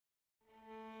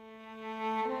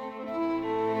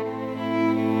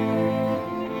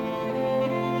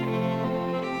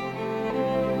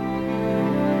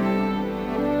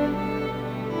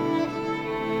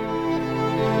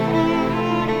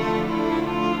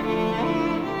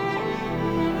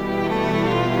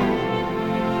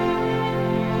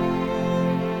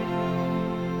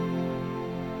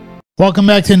Welcome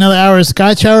back to another hour of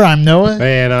Scotch Hour. I'm Noah.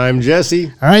 And I'm Jesse.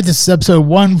 All right, this is episode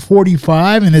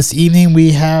 145, and this evening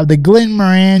we have the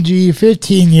Glenmorangie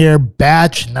 15-year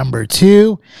batch number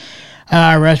 2.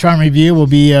 Our restaurant review will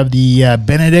be of the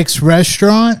Benedict's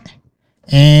restaurant,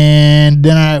 and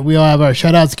then we'll have our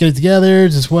shout-outs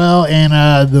get-togethers as well,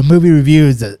 and the movie review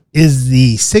is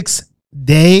the 6th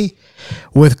Day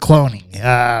with Cloning.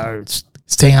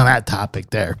 Staying on that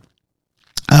topic there.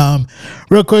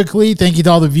 Real quickly, thank you to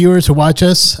all the viewers who watch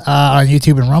us on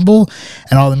YouTube and Rumble,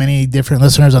 and all the many different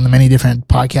listeners on the many different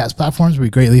podcast platforms. We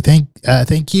greatly thank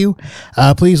you.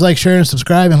 Please like, share, and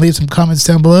subscribe, and leave some comments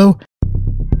down below.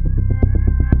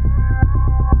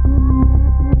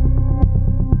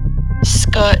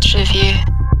 Scotch review.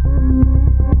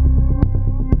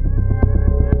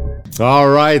 All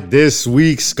right, this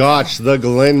week's Scotch, the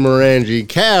Glenmorangie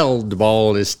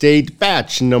Caldball Estate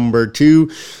batch number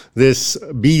 2. This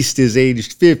beast is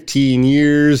aged 15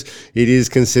 years. It is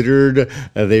considered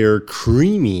their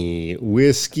creamy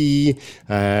whiskey.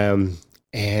 And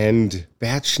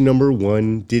batch number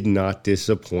 1 did not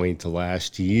disappoint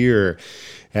last year.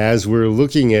 As we're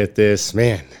looking at this,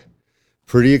 man,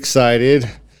 pretty excited.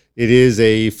 It is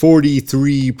a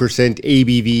 43%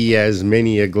 ABV, as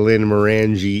many a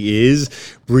Glenmorangie is.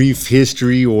 Brief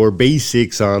history or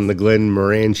basics on the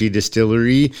Glenmorangie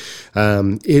distillery.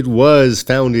 It was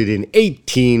founded in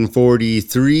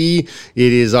 1843.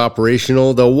 It is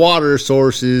operational. The water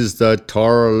source is the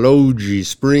Tarlogie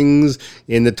Springs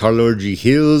in the Tarlogie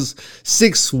Hills.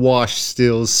 6 wash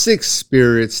stills, 6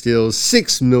 spirit stills,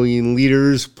 6 million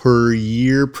liters per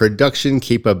year production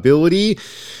capability.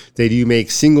 They do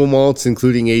make single malts,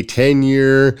 including a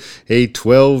 10-year, a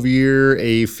 12-year,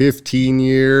 a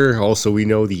 15-year. Also, we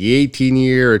know the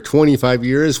 18-year, a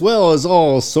 25-year, as well as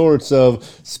all sorts of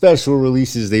special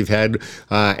releases they've had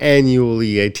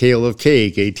annually. A Tale of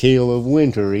Cake, a Tale of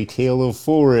Winter, a Tale of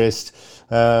Forest.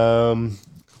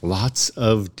 Lots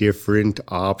of different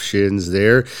options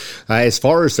there. As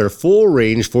far as their full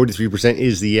range, 43%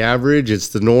 is the average. It's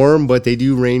the norm, but they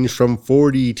do range from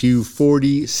 40 to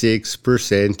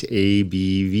 46%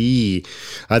 ABV.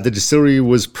 The distillery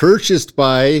was purchased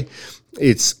by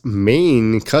its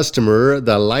main customer,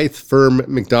 the Lythe firm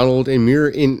McDonald and Muir,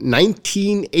 in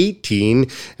 1918,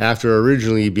 after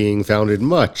originally being founded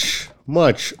much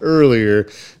earlier.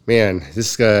 Man,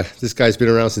 this guy's been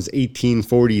around since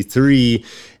 1843,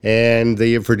 and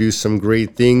they have produced some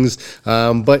great things.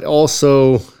 But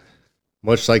also,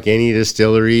 much like any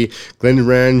distillery,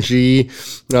 Glenmorangie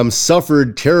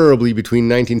suffered terribly between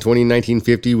 1920 and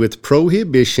 1950 with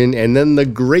Prohibition and then the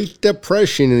Great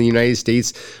Depression in the United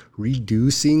States,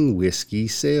 reducing whiskey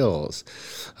sales.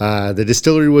 The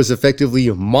distillery was effectively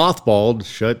mothballed,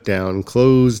 shut down,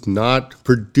 closed, not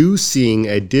producing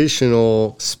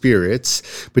additional spirits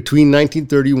between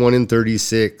 1931 and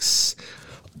 36.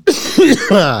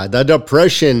 The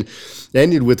Depression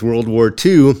ended with World War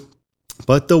II,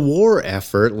 but the war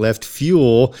effort left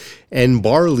fuel and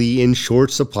barley in short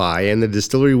supply, and the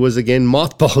distillery was again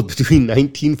mothballed between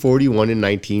 1941 and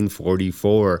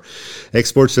 1944.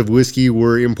 Exports of whiskey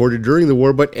were imported during the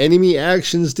war, but enemy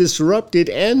actions disrupted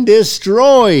and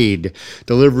destroyed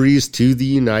deliveries to the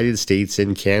United States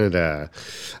and Canada.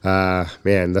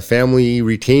 The family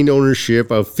retained ownership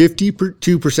of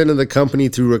 52% of the company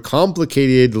through a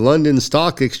complicated London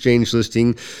Stock Exchange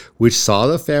listing, which saw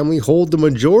the family hold the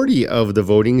majority of the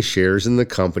voting shares in the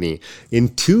company. In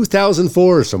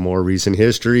 2004, some more recent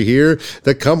history here,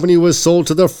 the company was sold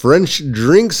to the French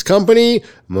drinks company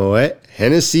Moet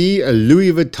Hennessy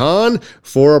Louis Vuitton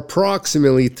for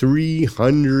approximately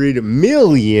 300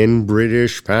 million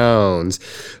British pounds.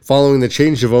 Following the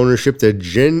change of ownership, the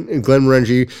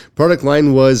Glenmorangie product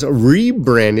line was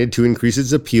rebranded to increase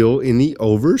its appeal in the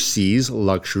overseas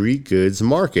luxury goods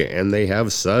market, and they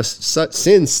have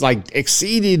since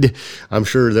exceeded, I'm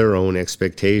sure, their own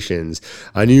expectations.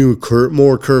 A new,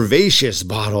 more curvaceous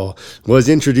bottle was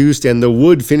introduced, and the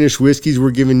wood-finished whiskeys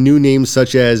were given new names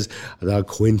such as the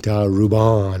Quinta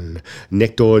Ruban,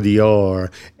 Nectar d'Or,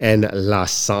 and La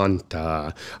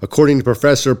Santa. According to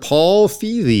Professor Paul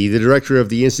Feely, the director of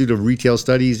the Institute of Retail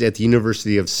Studies at the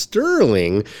University of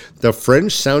Stirling, the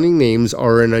French-sounding names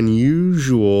are an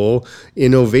unusual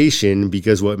innovation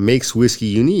because what makes whiskey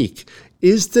unique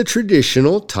is the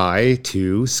traditional tie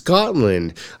to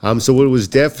Scotland. So it was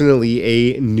definitely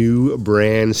a new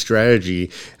brand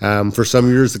strategy. For some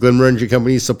years, the Glenmorangie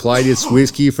Company supplied its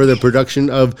whiskey for the production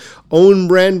of own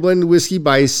brand blended whiskey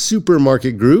by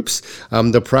supermarket groups.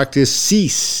 The practice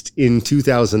ceased in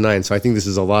 2009. So I think this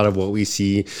is a lot of what we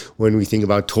see when we think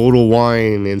about Total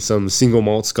Wine and some single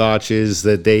malt scotches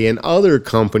that they and other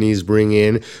companies bring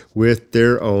in with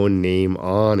their own name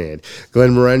on it.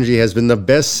 Glenmorangie has been the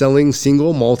best-selling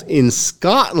single malt in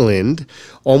Scotland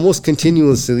almost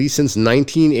continuously since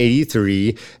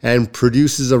 1983 and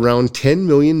produces around 10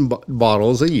 million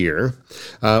bottles a year,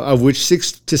 of which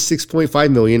 6 to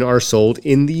 6.5 million are sold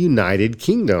in the United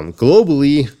Kingdom.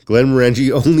 Globally,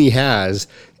 Glenmorangie only has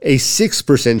a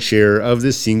 6% share of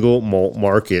the single malt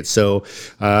market. So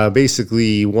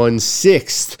basically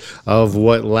 1/6 of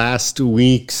what last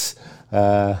week's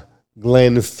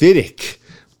Glenfiddich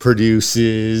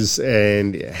produces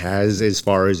and has as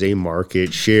far as a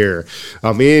market share.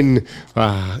 In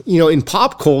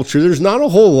pop culture, there's not a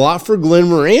whole lot for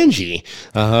Glenmorangie.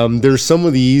 There's some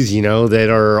of these, that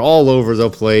are all over the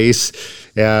place.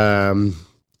 Ardbeg,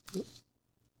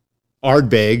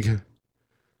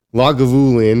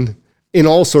 Lagavulin, in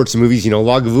all sorts of movies.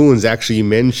 Lagavulin's actually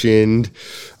mentioned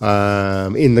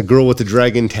in The Girl with the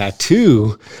Dragon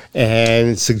Tattoo, and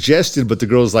it's suggested, but the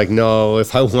girl's like, no,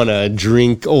 if I want to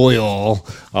drink oil,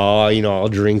 I'll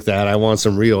drink that. I want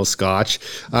some real Scotch.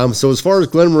 So as far as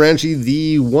Glenmorangie,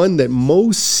 the one that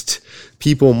most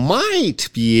people might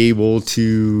be able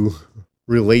to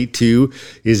relate to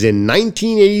is in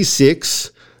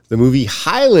 1986, the movie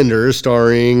Highlander,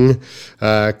 starring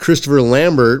Christopher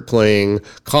Lambert playing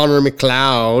Connor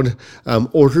McLeod,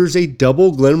 orders a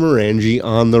double Glenmorangie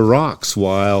on the rocks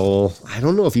while, I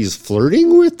don't know if he's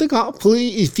flirting with the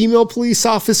female police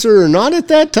officer or not at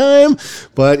that time,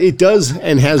 but it does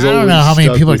and has always. I don't know how many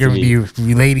people are going to be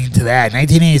relating to that.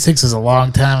 1986 is a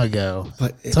long time ago.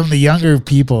 But some of the younger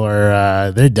people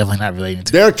are, they're definitely not relating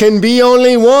to it. There can be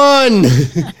only one.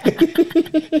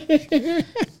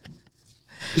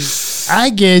 I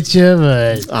get you,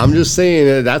 but I'm just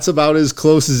saying that's about as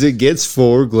close as it gets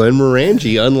for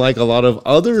Glenmorangie. Unlike a lot of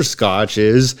other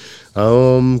scotches,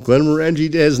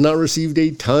 Glenmorangie has not received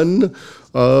a ton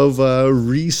of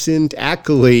recent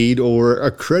accolade or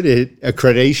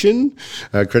accreditation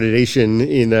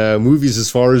in movies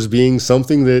as far as being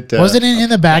something that wasn't it in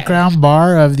the background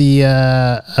bar of the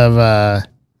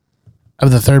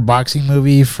third boxing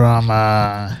movie from.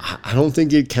 I don't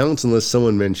think it counts unless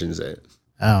someone mentions it.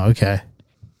 Oh, okay.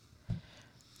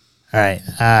 All right.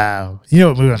 You know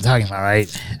what movie I'm talking about,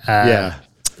 right? Yeah.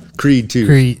 Creed 2.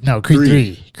 Creed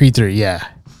 3. Creed 3, yeah.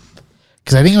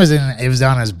 Because I think it was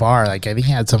down his bar. Like, I think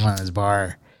he had someone on his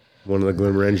bar. One of the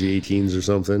Glenmorangie 18s or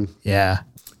something. Yeah.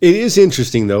 It is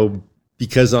interesting, though,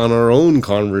 because on our own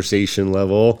conversation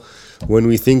level, when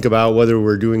we think about whether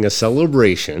we're doing a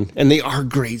celebration, and they are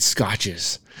great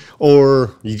scotches,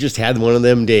 or you just had one of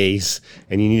them days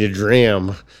and you need a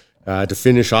dram to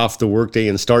finish off the workday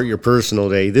and start your personal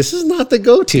day, this is not the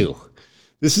go-to.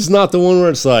 This is not the one where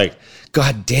it's like,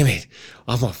 God damn it,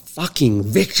 I'm a fucking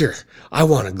victor. I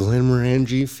want a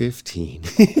Glenmorangie 15.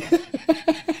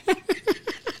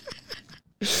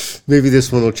 Maybe this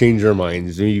one will change our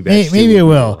minds. Maybe it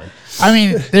will. I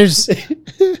mean, there's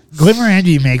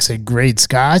Glenmorangie makes a great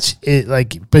Scotch.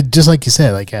 But just like you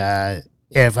said,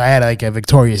 if I had a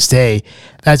Victoria's Day,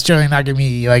 that's generally not going to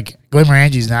be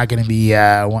Glenmorangie's not going to be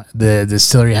the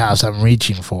distillery house I'm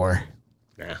reaching for.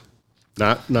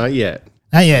 Nah, not yet.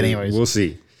 Not yet, anyways. We'll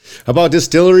see. How about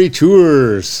distillery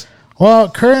tours? Well,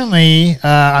 currently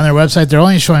on their website, they're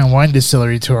only showing one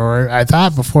distillery tour. I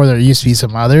thought before there used to be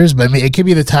some others, but it could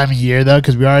be the time of year, though,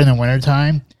 because we are in the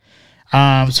wintertime.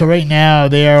 So right now,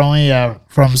 they are only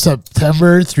from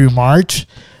September through March.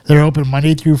 They're open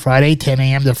Monday through Friday, 10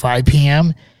 a.m. to 5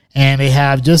 p.m. And they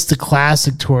have just the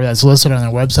classic tour that's listed on their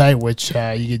website, which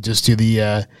you could just do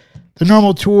the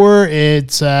normal tour.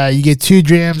 It's you get 2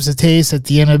 drams to taste at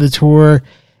the end of the tour,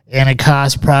 and it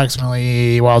costs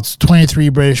approximately, it's 23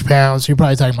 British pounds. So you're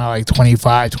probably talking about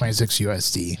 25, 26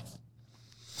 USD.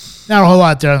 Not a whole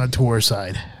lot there on the tour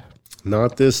side.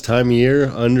 Not this time of year,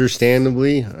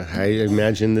 understandably. I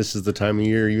imagine this is the time of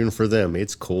year even for them.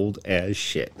 It's cold as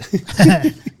shit.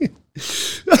 The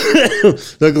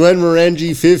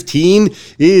Glenmorangie 15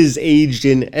 is aged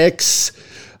in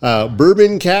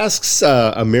bourbon casks,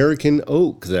 American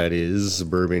oak, that is,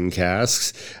 bourbon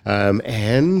casks.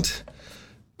 And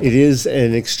it is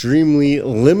an extremely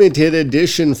limited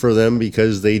edition for them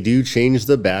because they do change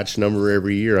the batch number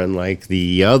every year, unlike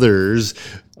the others.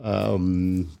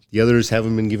 The others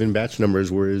haven't been given batch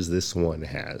numbers, whereas this one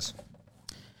has.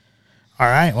 All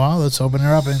right, well, let's open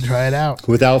her up and try it out.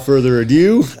 Without further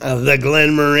ado, the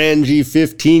Glenmorangie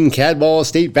 15 Cadball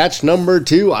Estate batch number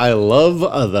 2. I love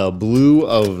the blue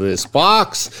of this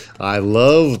box. I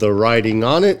love the writing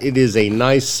on it. It is a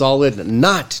nice, solid,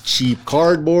 not cheap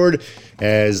cardboard,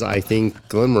 as I think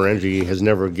Glenmorangie has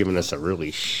never given us a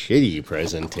really shitty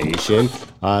presentation.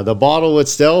 The bottle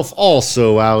itself,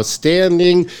 also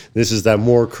outstanding. This is that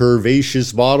more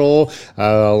curvaceous bottle,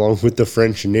 along with the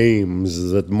French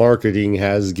names that marketing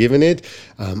has given it.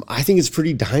 I think it's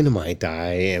pretty dynamite.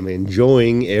 I am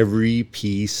enjoying every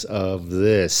piece of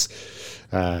this.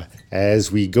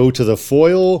 As we go to the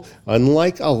foil,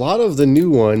 unlike a lot of the new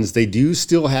ones, they do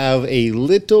still have a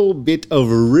little bit of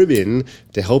ribbon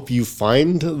to help you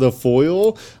find the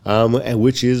foil,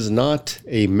 which is not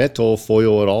a metal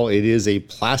foil at all. It is a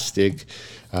plastic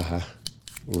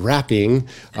wrapping.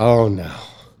 Oh no,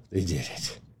 they did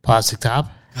it. Plastic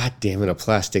top? God damn it, a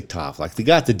plastic top. Like, they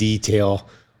got the detail.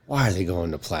 Why are they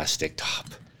going to plastic top?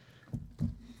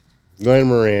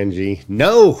 Glenmorangie.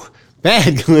 No!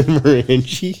 Bad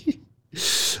Glenmorangie.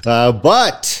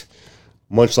 But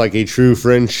much like a true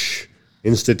French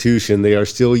institution, they are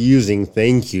still using,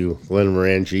 thank you,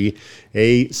 Glenmorangie,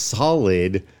 a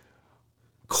solid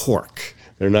cork.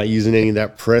 They're not using any of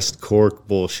that pressed cork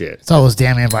bullshit. It's all those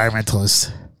damn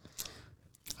environmentalists.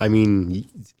 I mean,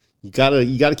 you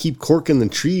gotta keep corking the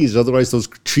trees, otherwise those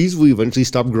trees will eventually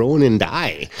stop growing and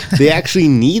die. They actually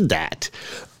need that.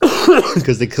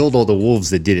 Because they killed all the wolves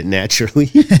that did it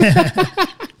naturally.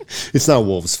 It's not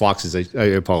wolves, foxes. I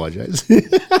apologize.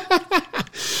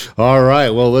 All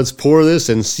right, well, let's pour this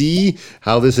and see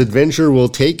how this adventure will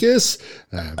take us.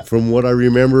 From what I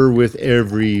remember with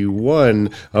every one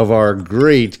of our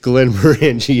great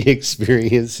Glenmorangie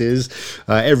experiences,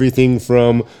 everything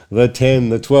from the 10,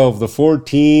 the 12, the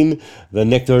 14, the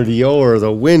Nectar d'Or,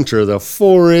 the Winter, the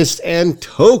Forest, and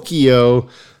Tokyo,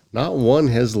 not one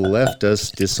has left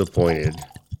us disappointed.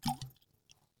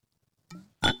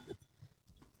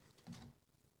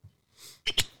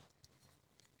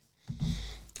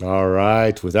 All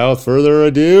right, without further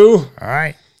ado. All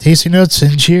right, tasting notes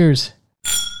and cheers.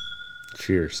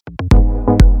 Cheers.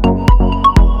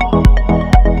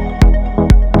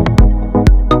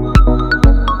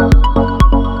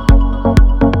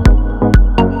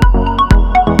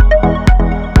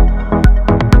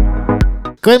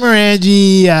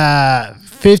 Glenmorangie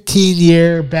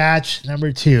 15-year batch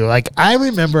number 2. Like, I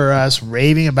remember us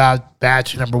raving about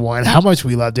batch number 1, how much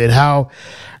we loved it, how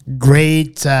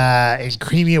great and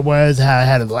creamy it was, how it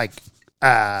had like,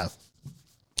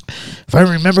 if I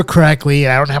remember correctly,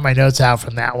 I don't have my notes out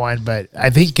from that one, but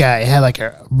I think it had like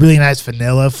a really nice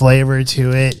vanilla flavor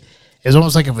to it. It was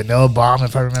almost like a vanilla bomb,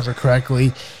 if I remember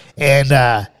correctly. And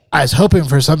I was hoping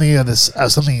for something of this,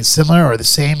 something similar or the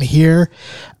same here.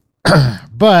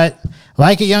 But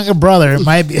like a younger brother, it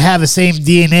might have the same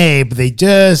DNA, but they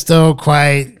just don't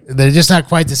quite. They're just not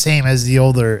quite the same as the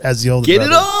older. Get brother.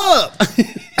 It up.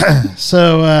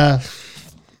 So,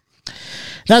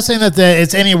 not saying that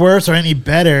it's any worse or any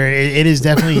better. It is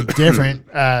definitely different.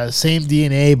 Same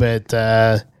DNA,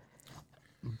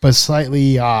 but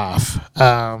slightly off.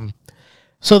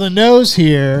 So the nose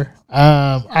here,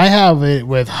 I have it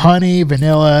with honey,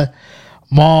 vanilla,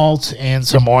 malt, and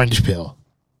some orange peel.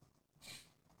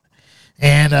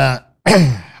 And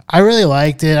I really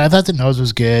liked it. I thought the nose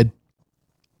was good.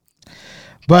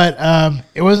 But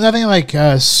it was nothing like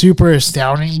super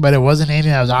astounding, but it wasn't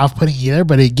anything that was off-putting either.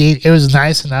 But it was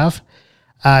nice enough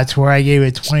to where I gave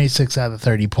it 26 out of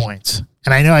 30 points.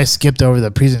 And I know I skipped over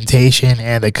the presentation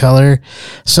and the color,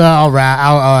 so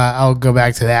I'll go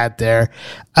back to that there.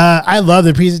 I love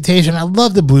the presentation. I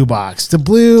love the blue box, the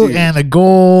blue and the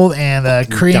gold and the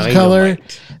cream color.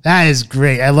 That is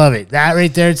great. I love it. That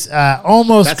right there, it's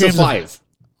almost that's a 5.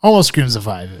 Almost screams a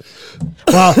 5.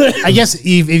 Well, I guess if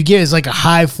you give it's like a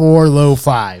high 4, low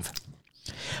 5.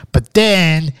 But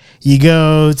then you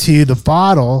go to the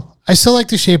bottle. I still like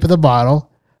the shape of the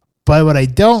bottle, but what I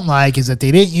don't like is that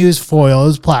they didn't use foil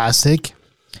as plastic,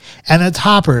 and the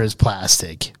topper is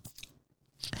plastic.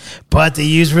 But they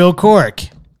use real cork.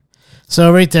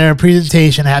 So right there,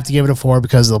 presentation, I have to give it a 4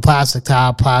 because of the plastic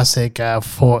top, plastic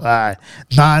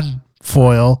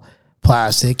non-foil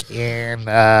plastic, and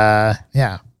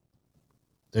yeah.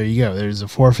 There you go. There's a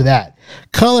 4 for that.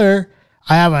 Color,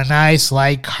 I have a nice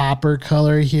light copper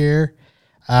color here.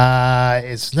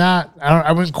 It's not,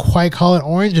 I wouldn't quite call it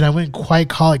orange, and I wouldn't quite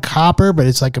call it copper, but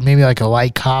it's like maybe like a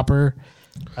light copper.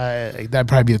 That'd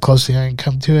probably be the closest thing I can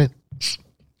come to it.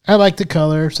 I like the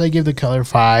color, so I give the color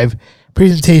 5.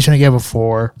 Presentation, I give a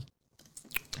 4.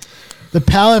 The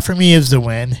palette for me is the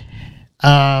win.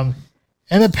 And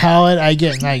In the palate, I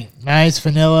get like nice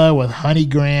vanilla with honey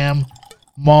graham,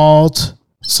 malt,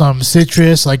 some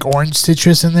citrus, like orange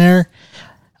citrus in there.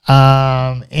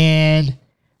 And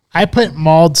I put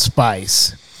mulled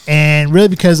spice. And really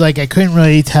because like I couldn't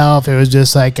really tell if it was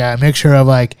just like a mixture of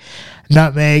like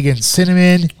nutmeg and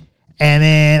cinnamon. And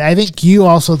then I think you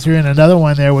also threw in another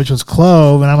one there, which was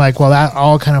clove. And I'm like, well, that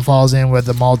all kind of falls in with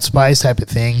the mulled spice type of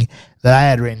thing that I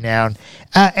had written down.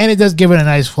 And it does give it a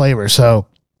nice flavor. So,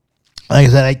 like I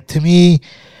said, to me,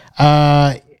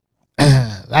 I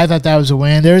thought that was a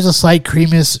win. There's a slight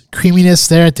creaminess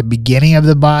there at the beginning of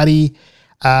the body.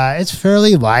 It's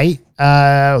fairly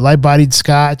light-bodied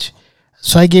Scotch.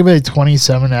 So I gave it a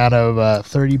 27 out of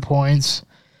 30 points.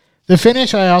 The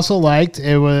finish I also liked.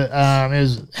 It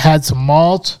had some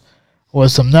malt,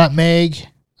 with some nutmeg,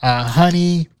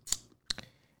 honey,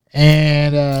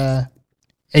 and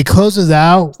it closes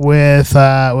out with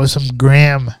some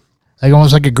graham, like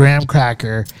almost like a graham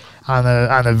cracker on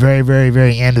the very, very,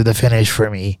 very end of the finish for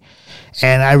me,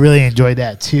 and I really enjoyed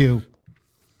that too.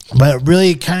 But it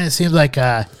really kind of seems like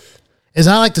it's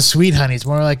not like the sweet honey; it's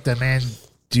more like the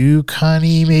Manduke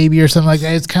honey, maybe, or something like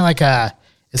that. It's kind of like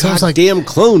it's almost like damn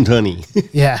cloned honey.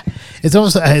 Yeah, it's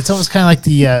almost kind of like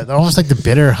almost like the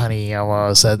bitter honey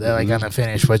almost like on the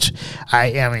finish, which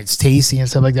I mean it's tasty and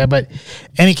stuff like that. But in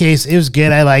any case, it was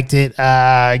good. I liked it.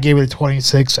 I gave it a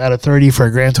 26 out of 30 for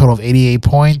a grand total of 88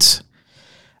 points.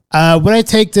 Would I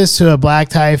take this to a black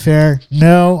tie affair?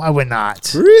 No, I would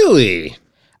not. Really?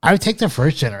 I would take the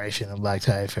first generation of black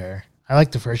tie affair. I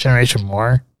like the first generation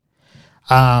more.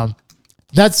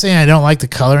 Not saying I don't like the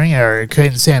coloring or it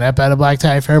couldn't stand up at a black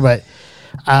tie affair, but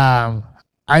I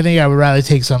think I would rather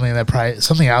take something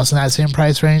else in that same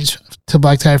price range to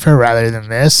black tie affair rather than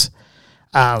this.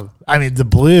 I mean, the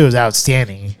blue is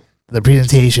outstanding, the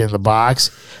presentation, the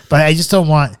box, but I just don't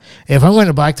want. If I'm going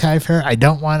to black tie affair, I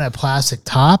don't want a plastic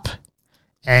top,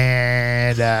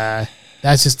 and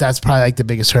that's probably like the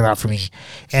biggest turnoff for me.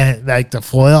 And like the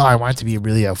foil, I want it to be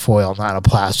really a foil, not a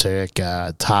plastic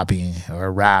topping or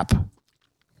wrap.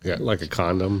 Yeah, like a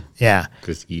condom. Yeah.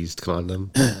 Just used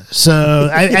condom. So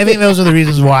I think those are the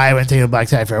reasons why I went to take a black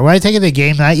tie fair. Would I take it to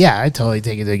game night? Yeah, I'd totally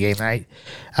take it to game night.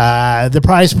 The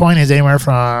price point is anywhere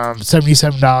from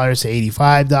 $77 to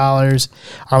 $85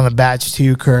 on the batch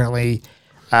 2 currently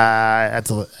at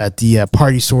the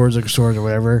party stores, liquor stores, or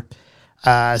whatever.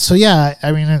 So yeah,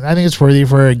 I mean, I think it's worthy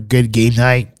for a good game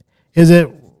night. Does it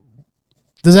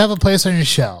have a place on your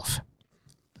shelf?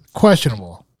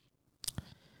 Questionable.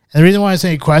 And the reason why I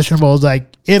say questionable is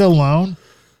like it alone,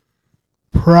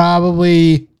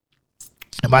 probably,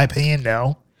 in my opinion,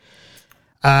 no.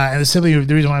 And simply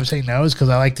the reason why I'm saying no is because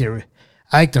I like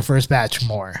the first batch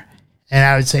more. And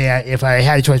I would say if I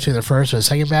had a choice between the first or the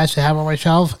second batch to have on my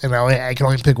shelf, and I can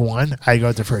only pick one, I'd go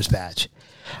with the first batch.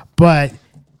 But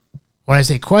when I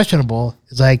say questionable,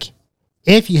 it's like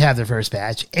if you have the first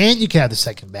batch and you can have the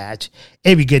second batch,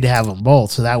 it'd be good to have them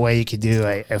both. So that way you could do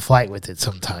a flight with it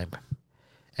sometime.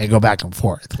 And go back and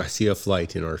forth. I see a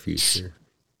flight in our future.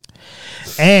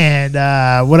 And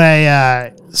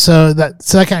so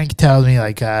that kind of tells me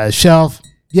like shelf,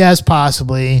 yes,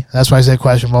 possibly. That's why I said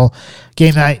questionable.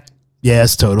 Game night,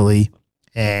 yes, totally.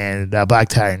 And black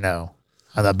tire, no.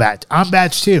 On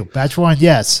batch 2, batch 1,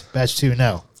 yes. Batch 2,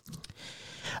 no.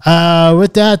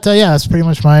 With that, that's pretty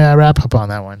much my wrap up on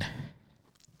that one.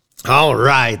 All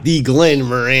right, the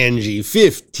Glenmorangie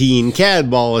 15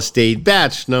 Cadball Estate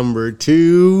batch number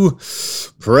 2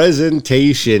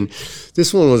 presentation.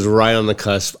 This one was right on the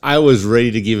cusp. I was ready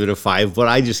to give it a 5, but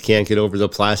I just can't get over the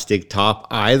plastic top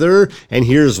either, and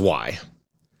here's why.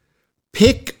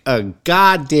 Pick a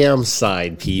goddamn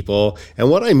side, people.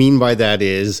 And what I mean by that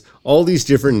is all these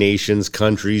different nations,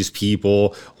 countries,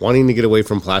 people wanting to get away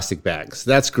from plastic bags.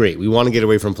 That's great. We want to get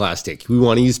away from plastic. We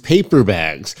want to use paper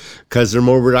bags because they're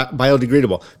more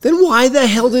biodegradable. Then why the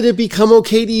hell did it become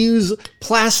okay to use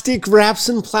plastic wraps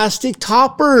and plastic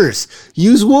toppers?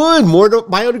 Use wood, more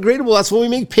biodegradable. That's what we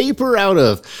make paper out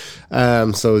of.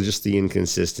 So just the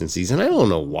inconsistencies. And I don't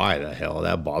know why the hell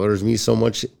that bothers me so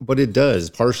much, but it does,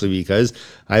 partially because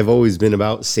I've always been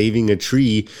about saving a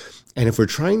tree. And if we're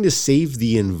trying to save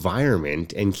the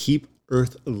environment and keep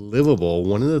Earth livable,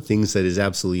 one of the things that is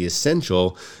absolutely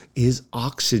essential is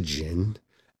oxygen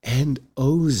and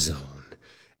ozone.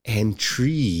 And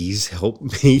trees help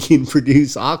make and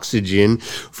produce oxygen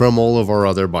from all of our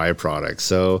other byproducts.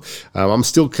 So I'm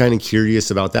still kind of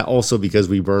curious about that. Also because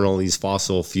we burn all these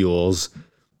fossil fuels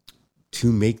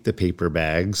to make the paper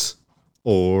bags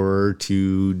or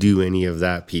to do any of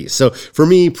that piece. So for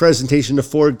me, presentation to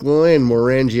Fort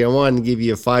Glenmorangie, I wanted to give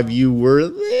you a 5. You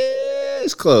were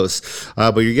this close.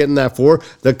 But you're getting that for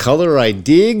the color I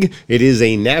dig. It is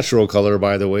a natural color,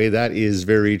 by the way. That is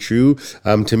very true.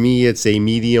 To me, it's a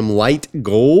medium light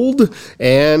gold,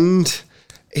 and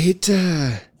it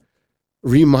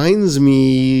reminds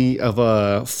me of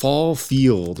a fall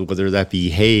field, whether that be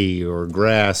hay or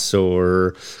grass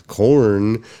or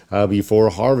corn, before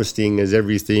harvesting, as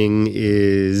everything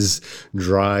is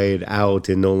dried out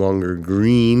and no longer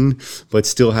green, but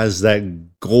still has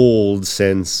that gold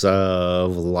sense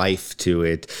of life to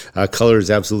it. Color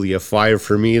is absolutely a 5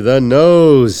 for me. The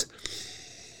nose.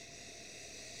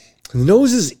 The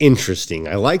nose is interesting.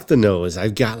 I like the nose.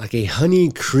 I've got like a honey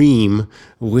cream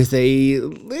with a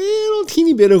little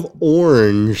teeny bit of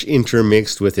orange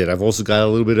intermixed with it. I've also got a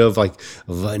little bit of like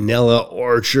vanilla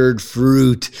orchard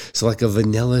fruit. So like a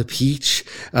vanilla peach,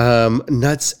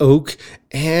 nuts oak,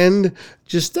 and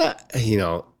just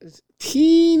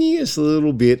teeniest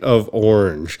little bit of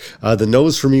orange. The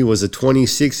nose for me was a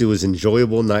 26. It was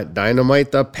enjoyable, not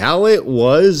dynamite. The palate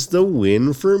was the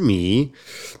win for me.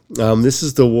 This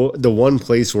is the one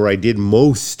place where I did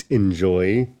most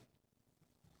enjoy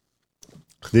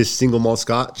this single malt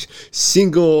Scotch.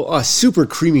 Super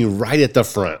creamy right at the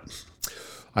front.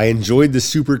 I enjoyed the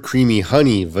super creamy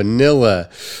honey, vanilla,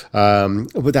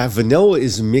 but that vanilla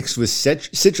is mixed with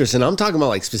citrus, and I'm talking about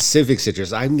like specific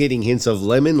citrus. I'm getting hints of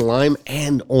lemon, lime,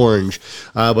 and orange,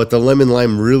 but the lemon,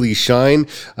 lime really shine.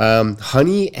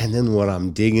 Honey, and then what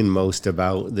I'm digging most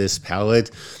about this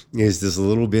palette is this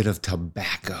little bit of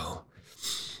tobacco.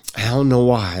 I don't know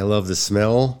why. I love the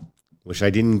smell, which I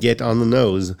didn't get on the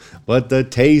nose, but the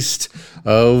taste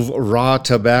of raw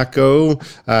tobacco,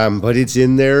 but it's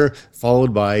in there,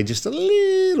 followed by just a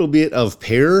little bit of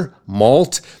pear,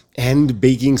 malt, and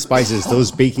baking spices.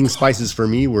 Those baking spices for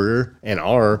me were and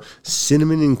are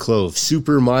cinnamon and clove,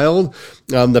 super mild.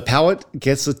 The palate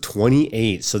gets a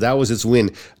 28, so that was its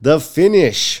win. The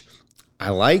finish, I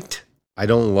liked, I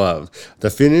don't love. The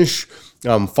finish,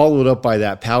 followed up by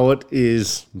that palate,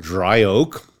 is dry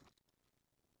oak.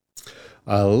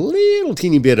 A little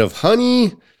teeny bit of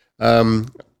honey.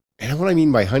 And what I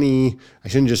mean by honey, I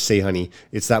shouldn't just say honey.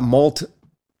 It's that malt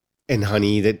and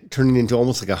honey that turned into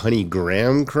almost like a honey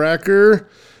graham cracker,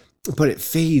 but it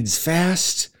fades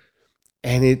fast.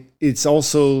 And it's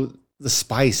also, the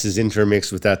spice is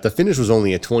intermixed with that. The finish was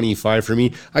only a 25 for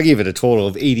me. I gave it a total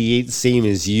of 88, same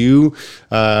as you.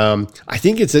 I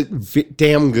think it's a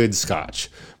damn good Scotch.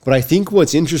 But I think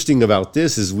what's interesting about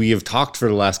this is we have talked for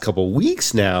the last couple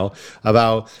weeks now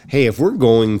about, hey, if we're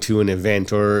going to an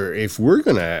event or if we're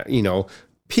going to,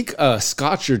 pick a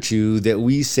Scotch or two that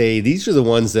we say, these are the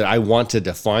ones that I want to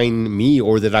define me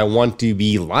or that I want to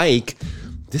be like,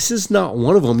 this is not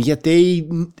one of them, yet they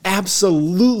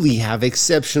absolutely have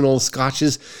exceptional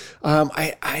Scotches.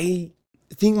 I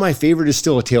think my favorite is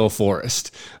still A Tale of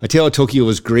Forest. A Tale of Tokyo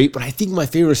was great, but I think my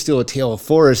favorite is still A Tale of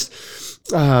Forest.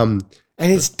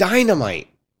 And it's dynamite,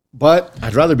 but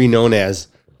I'd rather be known as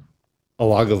a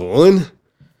Lagavulin,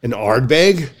 an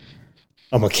Ardbeg,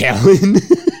 a Macallan.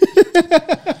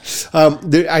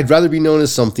 I'd rather be known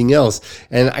as something else.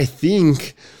 And I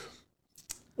think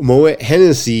Moet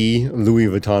Hennessy, Louis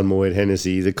Vuitton Moet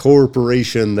Hennessy, the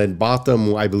corporation that bought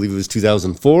them, I believe it was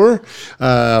 2004,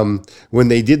 when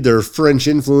they did their French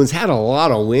influence, had a lot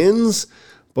of wins,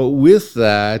 but with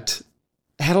that,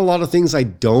 had a lot of things I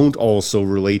don't also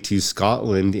relate to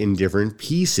Scotland in different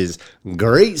pieces.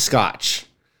 Great Scotch.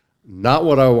 Not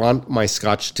what I want my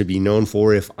Scotch to be known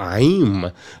for if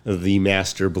I'm the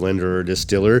master blender or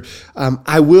distiller.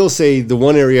 I will say the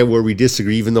one area where we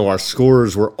disagree, even though our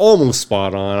scores were almost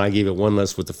spot on, I gave it one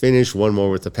less with the finish, one more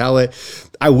with the palate.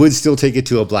 I would still take it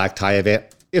to a black tie event,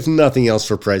 if nothing else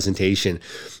for presentation.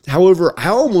 However, I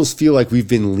almost feel like we've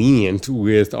been lenient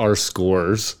with our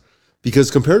scores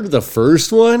because compared to the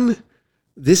first one,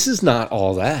 this is not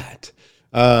all that.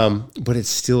 But it's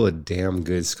still a damn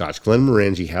good Scotch.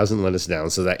 Glenmorangie hasn't let us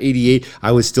down. So that 88,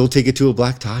 I would still take it to a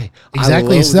black tie.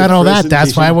 Exactly. It's not all that.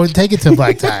 That's why I wouldn't take it to a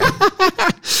black tie.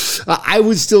 I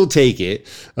would still take it.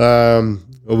 I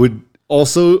would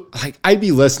also, I'd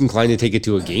be less inclined to take it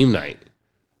to a game night.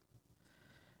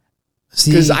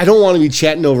 Because I don't want to be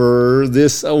chatting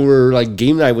over like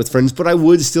game night with friends, but I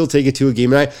would still take it to a game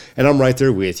night, and I'm right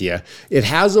there with you. It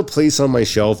has a place on my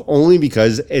shelf only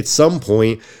because at some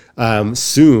point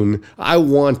soon, I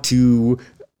want to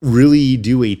really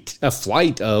do a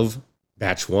flight of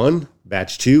batch 1,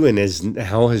 batch 2, and as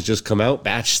now has just come out,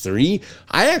 batch 3,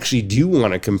 I actually do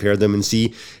want to compare them and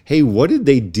see, hey, what did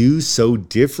they do so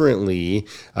differently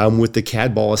with the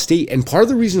Cadball estate? And part of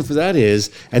the reason for that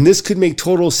is, and this could make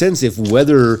total sense if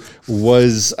weather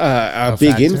was a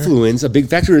big influence, a big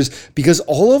factor, is because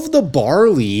all of the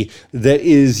barley that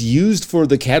is used for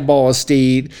the Cadball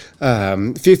estate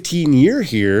 15-year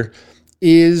here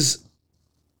is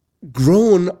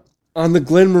grown on the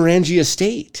Glenmorangie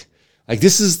estate. Like,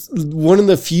 this is one of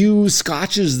the few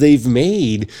scotches they've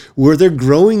made where they're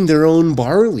growing their own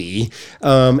barley.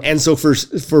 And so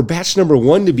for batch number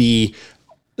 1 to be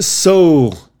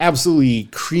so absolutely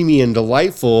creamy and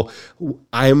delightful,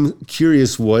 I'm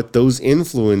curious what those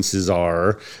influences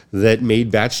are that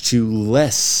made batch 2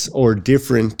 less or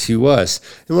different to us.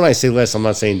 And when I say less, I'm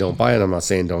not saying don't buy it. I'm not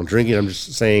saying don't drink it. I'm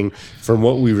just saying from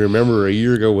what we remember a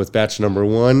year ago with batch number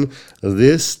 1,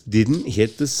 this didn't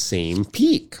hit the same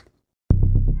peak.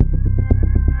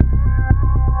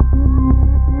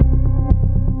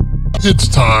 It's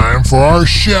time for our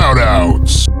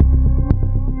shout-outs.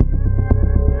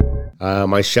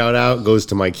 My shout out goes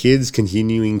to my kids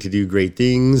continuing to do great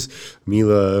things.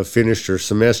 Mila finished her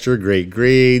semester, great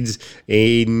grades.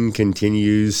 Aiden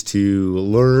continues to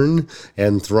learn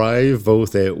and thrive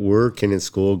both at work and at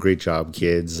school. Great job,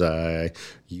 kids.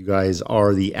 You guys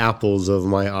are the apples of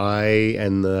my eye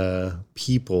and the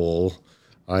people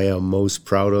I am most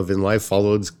proud of in life,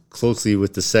 followed closely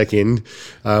with the second,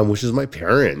 which is my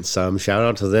parents. Shout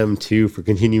out to them too for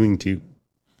continuing to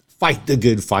fight the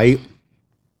good fight.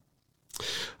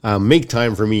 Make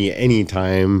time for me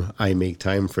anytime I make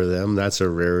time for them. That's a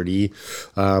rarity.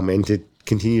 And to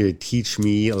continue to teach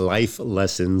me life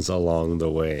lessons along the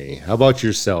way. How about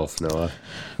yourself, Noah?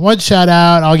 One shout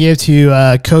out I'll give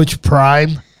to Coach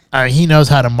Prime. He knows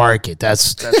how to market.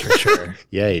 That's for sure.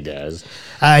 Yeah, he does.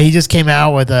 He just came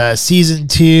out with season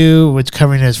 2, which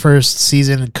covering his first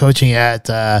season coaching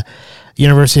at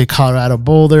University of Colorado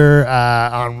Boulder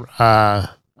on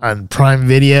Prime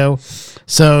Video.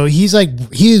 So he's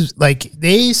like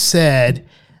they said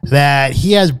that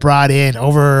he has brought in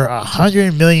over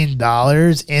 $100 million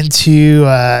into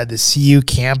the CU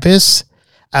campus.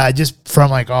 Just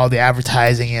from like all the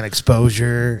advertising and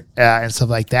exposure and stuff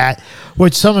like that,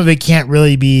 which some of it can't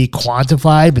really be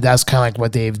quantified, but that's kind of like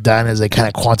what they've done is they kind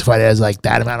of quantified it as like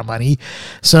that amount of money.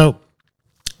 So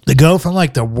to go from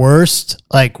like the worst,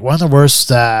 like one of the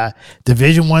worst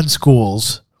Division I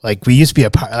schools, like we used to be a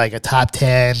top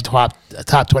 10, top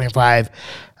 25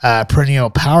 perennial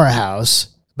powerhouse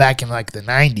back in like the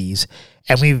 90s,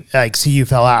 and we like CU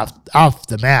fell off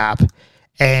the map.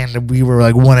 And we were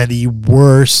like one of the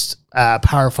worst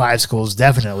Power 5 schools,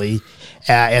 definitely,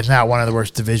 if not one of the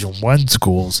worst Division I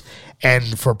schools.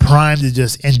 And for Prime to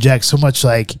just inject so much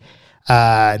like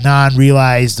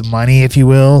non-realized money, if you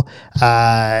will,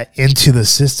 into the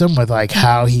system with like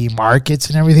how he markets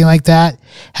and everything like that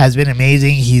has been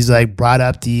amazing. He's like brought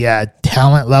up the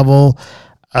talent level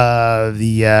of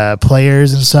the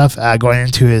players and stuff going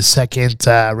into his second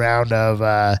round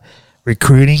of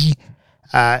recruiting.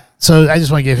 So I just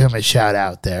want to give him a shout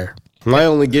out there. I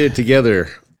only get it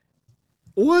together.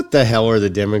 What the hell are the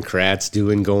Democrats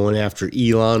doing going after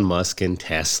Elon Musk and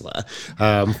Tesla?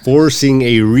 Forcing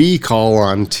a recall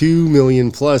on 2 million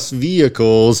plus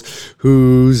vehicles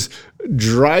whose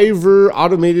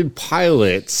automated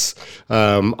pilot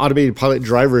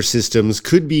driver systems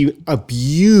could be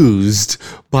abused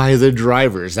by the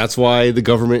drivers. That's why the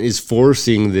government is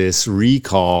forcing this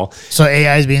recall. So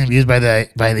AI is being abused by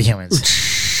the humans.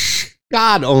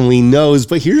 God only knows,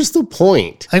 but here's the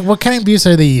point. Like, what kind of abuse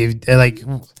are they like?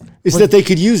 Is that they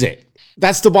could use it.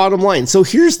 That's the bottom line. So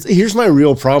here's my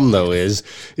real problem though is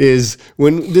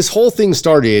when this whole thing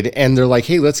started and they're like,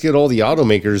 hey, let's get all the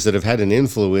automakers that have had an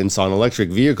influence on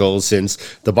electric vehicles since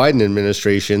the Biden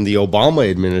administration, the Obama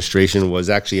administration was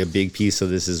actually a big piece of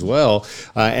this as well.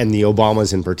 And the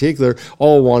Obamas in particular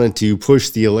all wanted to push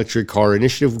the electric car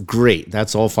initiative. Great.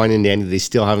 That's all fine and dandy. They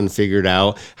still haven't figured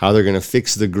out how they're going to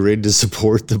fix the grid to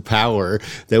support the power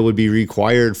that would be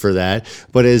required for that.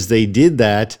 But as they did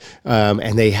that,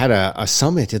 and they had a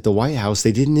summit at the White House,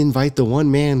 they didn't invite the one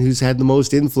man who's had the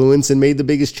most influence and made the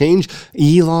biggest change,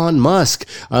 Elon Musk.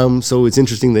 So it's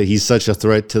interesting that he's such a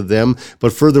threat to them.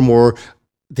 But furthermore,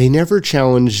 they never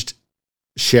challenged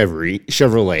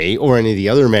Chevrolet or any of the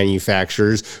other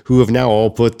manufacturers who have now all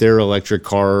put their electric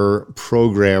car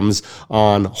programs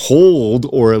on hold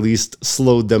or at least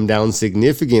slowed them down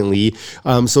significantly.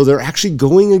 So they're actually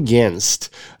going against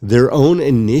their own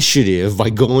initiative by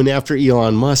going after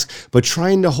Elon Musk, but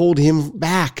trying to hold him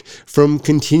back from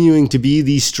continuing to be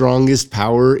the strongest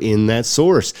power in that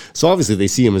source. So obviously they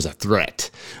see him as a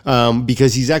threat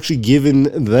because he's actually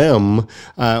given them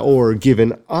or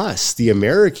given us, the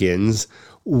Americans,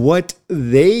 what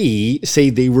they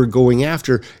say they were going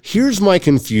after. Here's my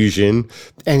confusion,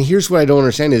 and here's what I don't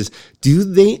understand is,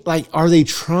 are they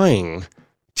trying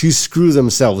to screw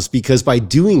themselves? Because by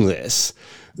doing this,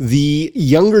 the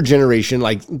younger generation,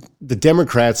 like the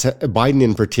Democrats, Biden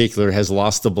in particular, has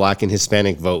lost the black and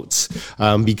Hispanic votes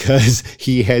because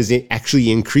he has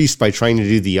actually increased by trying to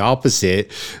do the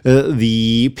opposite,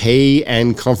 the pay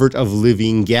and comfort of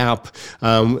living gap.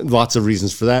 Lots of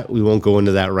reasons for that. We won't go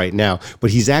into that right now.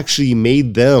 But he's actually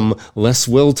made them less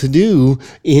well-to-do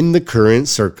in the current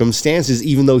circumstances,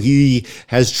 even though he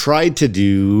has tried to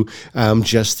do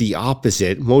just the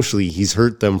opposite. Mostly, he's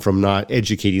hurt them from not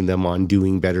educating them on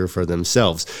doing better for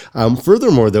themselves.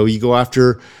 Furthermore, though, you go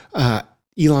after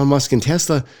Elon Musk and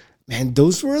Tesla, man,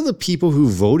 those were the people who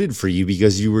voted for you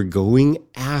because you were going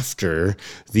after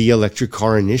the electric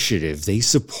car initiative. They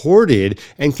supported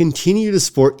and continue to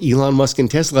support Elon Musk and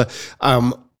Tesla.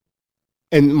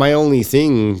 And my only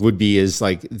thing would be is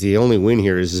like the only win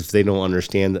here is if they don't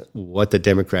understand what the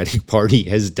Democratic Party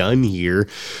has done here,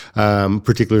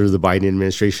 particularly the Biden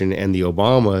administration and the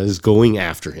Obamas going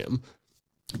after him.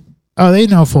 Oh, they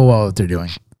know full well what they're doing.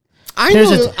 I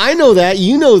know that,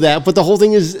 you know that, but the whole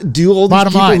thing is, do all these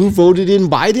people who voted in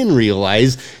Biden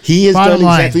realize he has done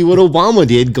exactly what Obama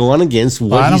did, gone against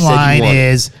what he said he wanted? Bottom line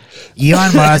is,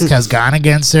 Elon Musk has gone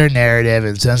against their narrative,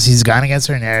 and since he's gone against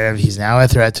their narrative, he's now a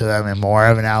threat to them and more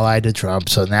of an ally to Trump.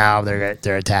 So now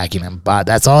they're attacking him. But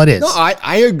that's all it is. No,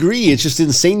 I agree. It's just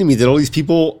insane to me that all these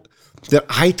people that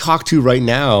I talk to right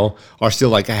now are still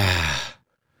like,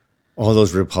 all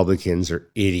those Republicans are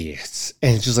idiots.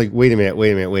 And it's just like, wait a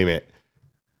minute.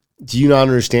 Do you not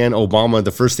understand? Obama,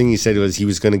 the first thing he said was he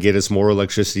was going to get us more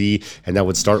electricity, and that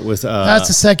would start with... That's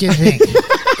the second thing.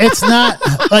 It's not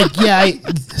like,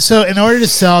 so in order to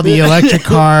sell the electric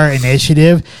car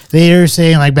initiative, they were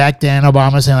saying like back then,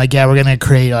 Obama saying like, yeah, we're going to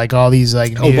create like all these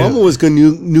like Obama was going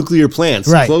to nuclear plants,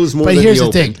 right? Close more but than here's he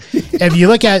the opened. thing: if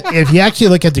you actually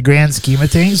look at the grand scheme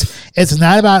of things, it's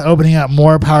not about opening up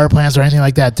more power plants or anything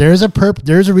like that. There's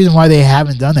a reason why they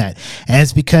haven't done that, and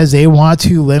it's because they want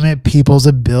to limit people's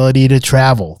ability to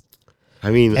travel.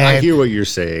 I mean, I hear what you're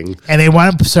saying, and they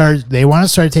want to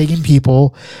start taking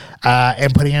people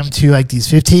and putting them to like these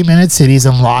 15-minute cities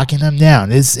and locking them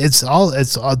down. It's all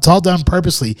done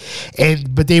purposely,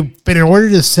 but in order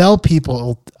to sell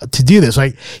people to do this,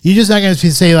 like you're just not going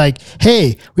to say like,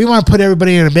 hey, we want to put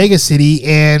everybody in a mega city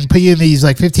and put you in these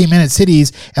like 15-minute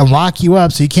cities and lock you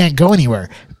up so you can't go anywhere.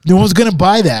 No one's going to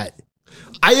buy that.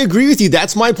 I agree with you.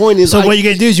 That's my point. What you're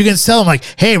going to do is you're going to sell them like,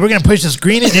 hey, we're going to push this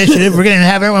green initiative. We're going to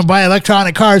have everyone buy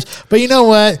electronic cars. But you know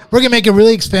what? We're going to make it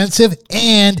really expensive.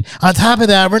 And on top of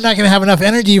that, we're not going to have enough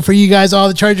energy for you guys all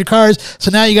to charge your cars. So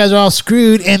now you guys are all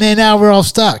screwed. And then now we're all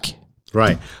stuck.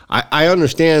 Right. I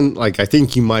understand. Like, I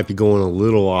think you might be going a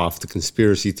little off the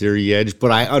conspiracy theory edge, but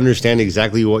I understand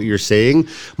exactly what you're saying.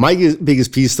 My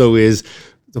biggest piece, though, is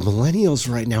the millennials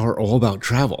right now are all about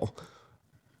travel.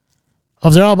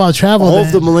 If they're all about travel, all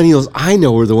of the millennials I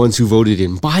know are the ones who voted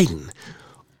in Biden.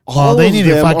 All they need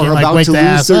to fucking like wake the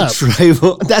ass up.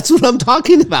 Travel. That's what I'm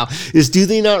talking about. Is do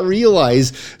they not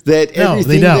realize that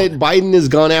everything that Biden has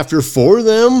gone after for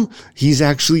them, he's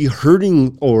actually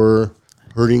hurting.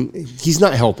 He's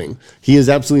not helping. He is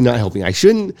absolutely not helping.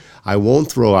 I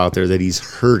won't throw out there that he's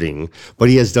hurting, but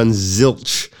he has done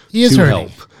zilch to help.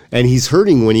 And he's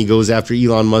hurting when he goes after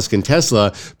Elon Musk and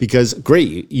Tesla because,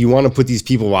 great, you want to put these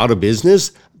people out of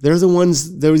business? They're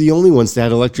the only ones that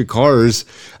had electric cars.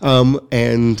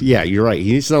 And yeah, you're right.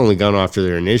 He's not only gone after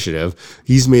their initiative,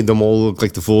 he's made them all look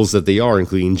like the fools that they are,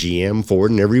 including GM, Ford,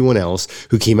 and everyone else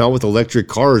who came out with electric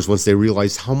cars once they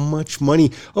realized how much money.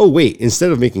 Oh, wait,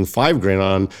 instead of making $5,000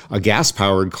 on a gas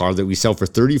powered car that we sell for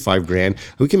 $35,000,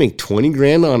 we can make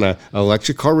 $20,000 on an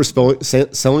electric car we're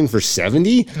selling for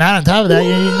 $70,000. Not on top of that,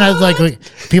 you're not like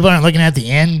people aren't looking at the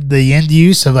end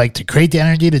use of like to create the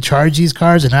energy to charge these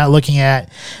cars, and not looking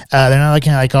at. They're not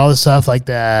looking at like all the stuff like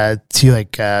to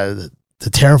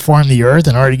terraform the earth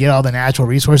in order to get all the natural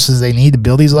resources they need to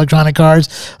build these electronic cars.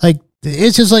 Like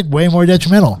It's just like way more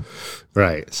detrimental.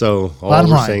 Right. So all Bottom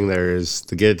we're line. saying there is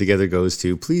the Get It Together goes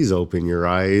to please open your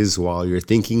eyes while you're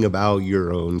thinking about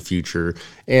your own future.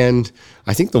 And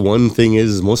I think the one thing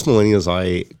is most millennials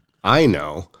I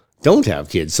know don't have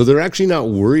kids. So they're actually not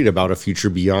worried about a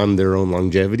future beyond their own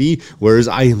longevity, whereas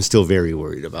I am still very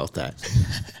worried about that.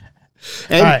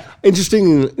 And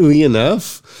interestingly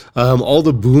enough, all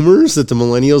the boomers that the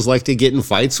millennials like to get in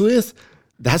fights with,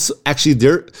 that's actually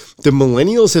the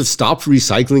millennials have stopped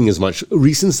recycling as much.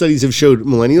 Recent studies have showed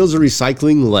millennials are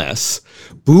recycling less.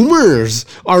 Boomers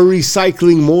are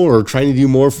recycling more, trying to do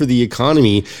more for the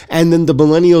economy. And then the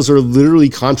millennials are literally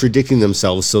contradicting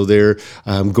themselves. So they're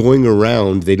going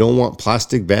around. They don't want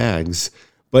plastic bags.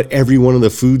 But every one of the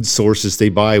food sources they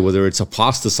buy, whether it's a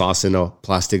pasta sauce in a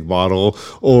plastic bottle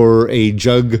or a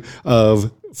jug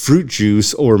of fruit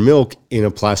juice or milk in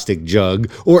a plastic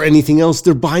jug or anything else,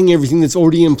 they're buying everything that's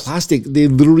already in plastic. They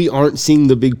literally aren't seeing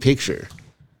the big picture.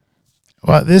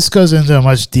 Well, this goes into a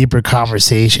much deeper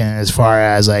conversation as far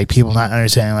as like people not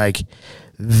understanding like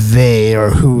they or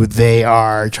who they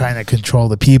are, trying to control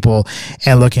the people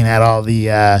and looking at all the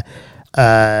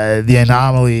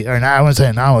anomaly, or not, I wouldn't say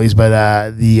anomalies,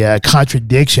 but the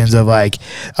contradictions of like,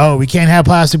 oh, we can't have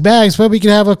plastic bags, but we can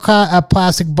have a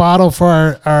plastic bottle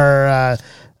for our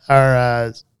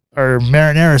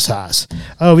marinara sauce.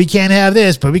 Oh, we can't have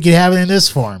this, but we can have it in this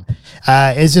form.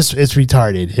 It's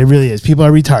retarded. It really is. People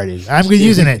are retarded. I'm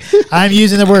using it. I'm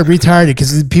using the word retarded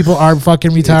because people are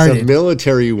fucking retarded. It's a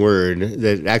military word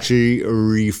that actually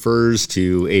refers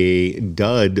to a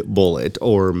dud bullet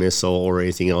or missile or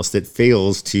anything else that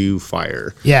fails to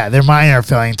fire. Yeah, their mind are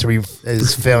failing to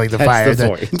failing to fire. The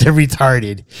point. They're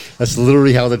retarded. That's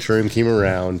literally how the term came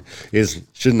around.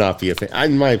 Should not be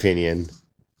in my opinion.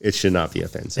 It should not be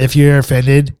offensive. If you're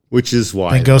offended, which is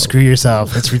why, then go screw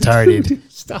yourself. It's retarded.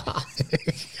 Stop.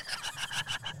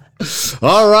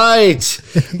 All right.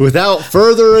 Without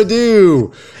further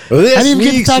ado, this I didn't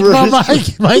even get to talk about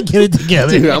Mike. Get it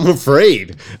together. Dude, I'm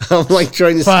afraid. I'm like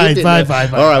trying to skip it.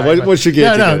 Fine. All right. What should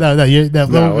get together?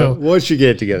 No. What should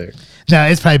get together? No,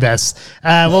 it's probably best.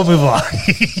 We'll move on.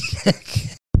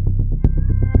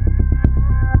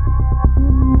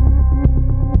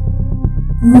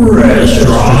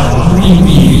 Restaurant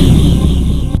review.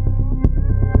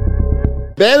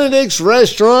 Benedict's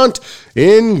Restaurant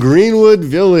in Greenwood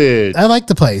Village. I like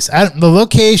the place. The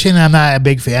location, I'm not a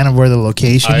big fan of where the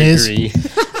location is. I agree.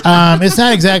 It's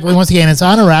not exactly, once again, it's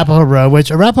on Arapahoe Road,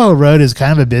 which Arapahoe Road is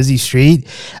kind of a busy street.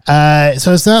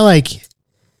 So it's not like,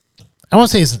 I won't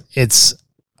say it's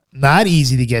not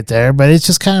easy to get there, but it's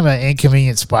just kind of an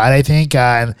inconvenient spot, I think.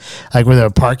 Like where the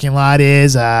parking lot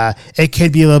is, it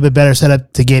could be a little bit better set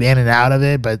up to get in and out of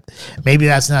it, but maybe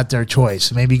that's not their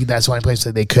choice. Maybe that's the only place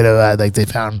that they could have, like they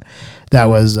found that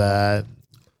was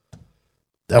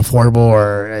affordable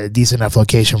or a decent enough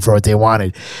location for what they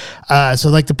wanted. So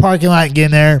like the parking lot,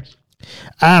 getting there,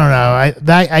 I don't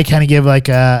know. I kind of give like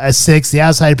a 6. The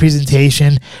outside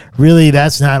presentation, really,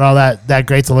 that's not all that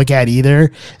great to look at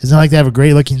either. It's not like they have a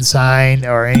great looking sign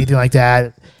or anything like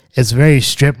that. It's very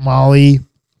strip mall-y.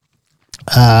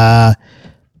 So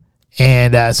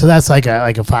that's like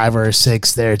a 5 or a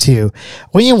 6 there too.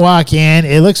 When you walk in,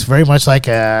 it looks very much like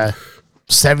a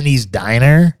 70s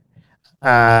diner.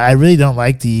 I really don't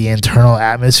like the internal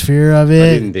atmosphere of it.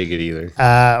 I didn't dig it either.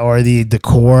 Or the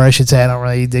decor, I should say. I don't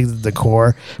really dig the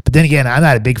decor. But then again, I'm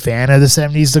not a big fan of the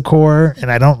 70s decor,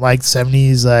 and I don't like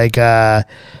 70s like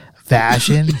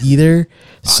fashion either.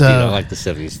 So I like the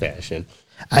 70s fashion.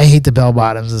 I hate the bell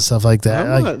bottoms and stuff like that.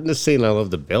 I'm not just saying I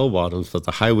love the bell bottoms, but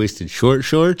the high-waisted short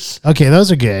shorts. Okay,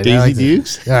 those are good. Daisy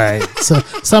Dukes. All right. So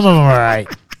some of them are all right.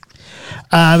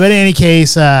 But in any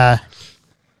case,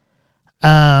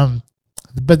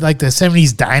 but like the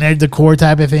 70s diner decor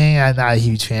type of thing, I'm not a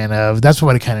huge fan of. That's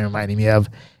what it kind of reminded me of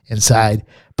inside.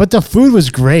 But the food was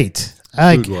great.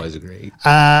 Food was great.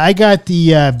 I got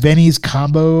the Benny's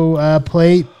combo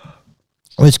plate,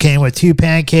 which came with 2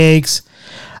 pancakes,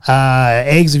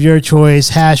 eggs of your choice,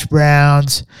 hash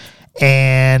browns,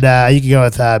 and you could go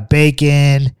with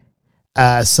bacon,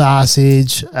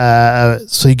 sausage,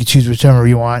 so you could choose whichever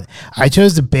you want. I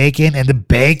chose the bacon, and the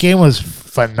bacon was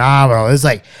phenomenal. It's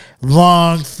like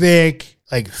long, thick,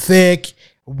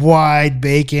 wide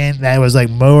bacon that was like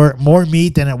more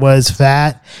meat than it was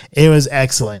fat. It was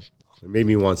excellent. It made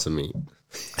me want some meat.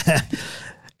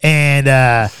 And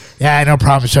I had no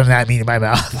problem shoving that meat in my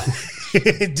mouth.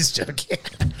 Just joking.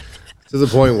 To the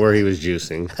point where he was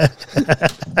juicing.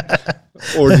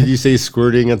 Or did you say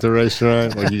squirting at the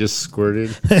restaurant? Like you just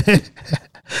squirted?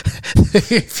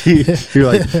 You're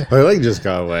like, my leg just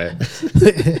got wet.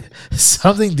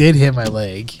 Something did hit my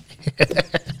leg.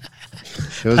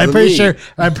 was I'm the pretty meat. sure.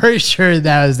 I'm pretty sure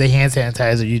that was the hand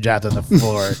sanitizer you dropped on the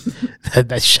floor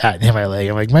that shot in my leg.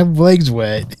 I'm like, my leg's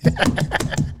wet.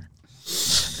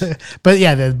 But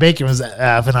yeah, the bacon was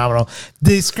phenomenal.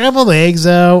 The scrambled eggs,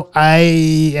 though,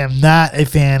 I am not a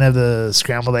fan of the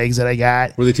scrambled eggs that I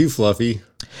got. Were they too fluffy?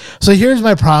 So here's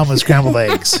my problem with scrambled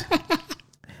eggs.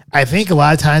 I think a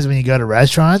lot of times when you go to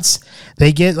restaurants,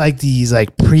 they get like these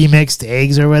like pre-mixed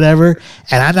eggs or whatever,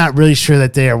 and I'm not really sure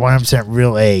that they are 100%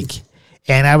 real egg.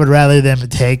 And I would rather them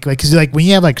take like, because like when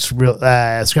you have like real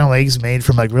scrambled eggs made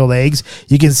from like real eggs,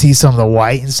 you can see some of the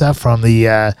white and stuff from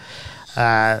the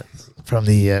from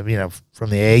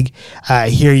the egg.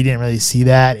 Here you didn't really see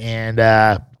that, and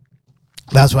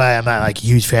that's why I'm not like a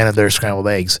huge fan of their scrambled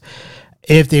eggs.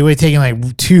 If they would have taken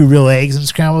like 2 real eggs and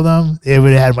scrambled them, it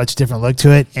would have had a much different look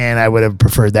to it, and I would have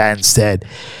preferred that instead.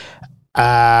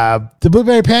 The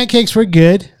blueberry pancakes were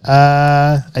good.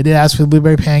 I did ask for the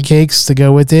blueberry pancakes to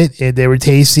go with it. They were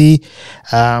tasty.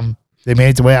 They made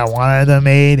it the way I wanted them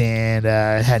made, and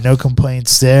had no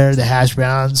complaints there. The hash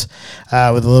browns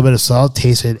with a little bit of salt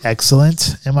tasted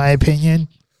excellent, in my opinion.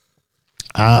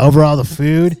 Overall, the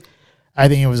food, I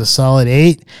think it was a solid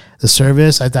 8. The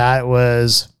service, I thought it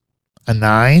was a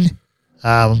 9.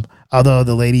 Although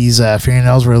the lady's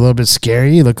fingernails were a little bit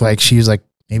scary. It looked like she was like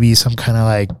maybe some kind of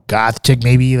like goth chick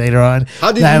maybe later on.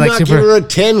 How did you not give her a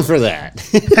 10 for that?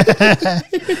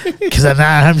 Because I'm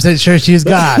not 100% sure she was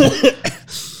goth.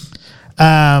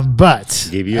 But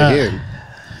Gave you a hint.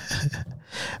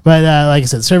 But like I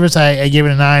said, service, I gave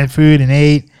it a 9. Food, an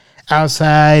 8.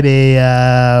 Outside,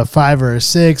 a 5 or a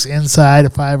 6. Inside, a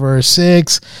 5 or a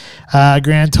 6.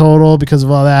 Grand total, because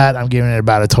of all that, I'm giving it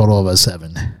about a total of a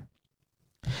 7.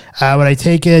 Would I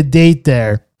take a date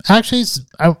there? Actually,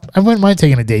 I wouldn't mind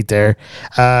taking a date there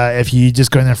if you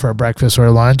just go in there for a breakfast or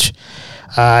a lunch.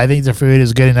 I think the food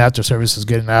is good enough. The service is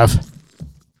good enough.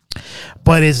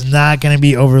 But it's not going to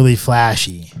be overly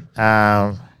flashy.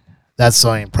 That's the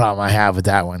only problem I have with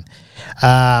that one.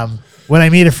 Would I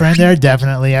meet a friend there?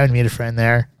 Definitely, I would meet a friend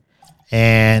there.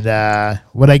 And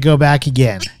would I go back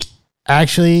again?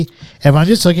 Actually, if I'm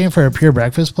just looking for a pure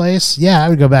breakfast place, yeah, I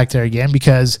would go back there again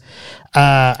because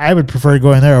I would prefer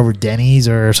going there over Denny's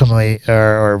or something like,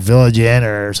 or Village Inn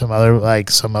or some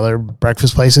other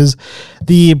breakfast places.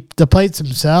 The plates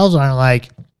themselves aren't like,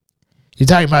 you're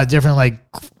talking about a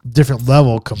different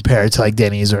level compared to like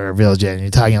Denny's or Village Inn. You're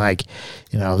talking like,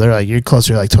 they're like, you're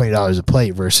closer to like $20 a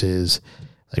plate versus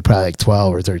like probably like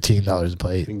 $12 or $13 a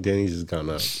plate. I think Denny's has gone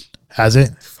up. Has it?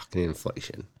 Fucking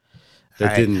inflation.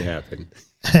 That didn't happen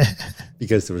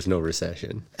because there was no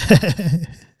recession.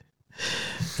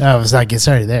 Oh, let's not get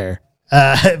started there.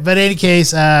 But in any case,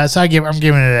 so I'm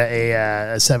giving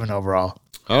it a 7 overall.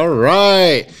 All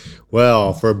right.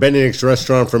 Well, for a Benedict's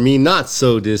restaurant, for me, not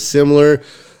so dissimilar.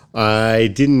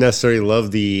 I didn't necessarily love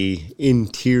the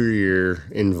interior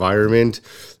environment.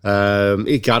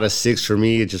 It got a 6 for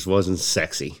me. It just wasn't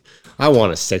sexy. I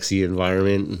want a sexy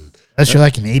environment. Unless you're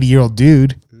like an 80-year-old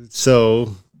dude.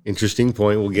 So, interesting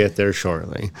point. We'll get there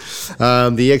shortly.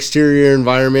 The exterior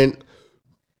environment,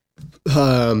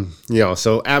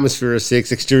 so atmosphere a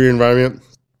 6, exterior environment,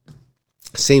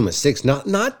 same as 6. Not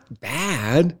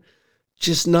bad.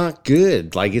 Just not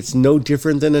good. Like, it's no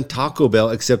different than a Taco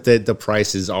Bell, except that the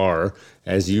prices are,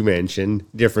 as you mentioned,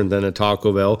 different than a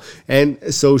Taco Bell, and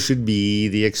so should be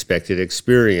the expected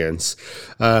experience.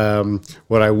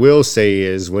 What I will say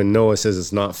is, when Noah says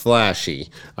it's not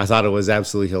flashy, I thought it was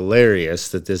absolutely hilarious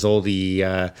that this oldie,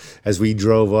 as we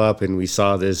drove up and we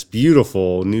saw this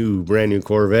beautiful brand new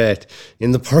Corvette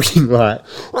in the parking lot,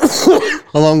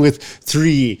 along with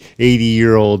 3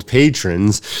 80-year-old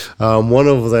patrons. One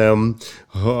of them,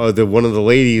 one of the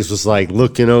ladies was like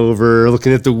looking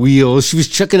at the wheels. She was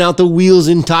checking out the wheels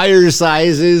in tire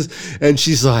sizes, and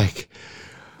she's like,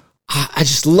 I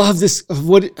just love this.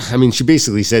 She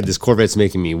basically said this Corvette's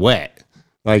making me wet.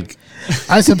 Like,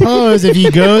 I suppose if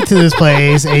you go to this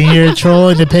place and you're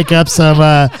trolling to pick up some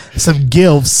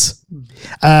gilfs,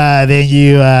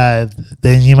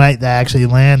 then you might actually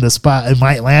land the spot. It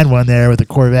might land one there with a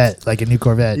Corvette, like a new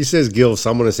Corvette. He says gilfs.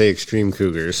 I'm going to say extreme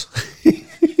cougars.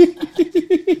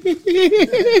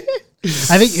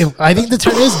 I think the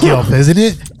term is gilf, isn't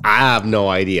it? I have no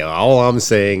idea. All I'm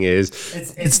saying is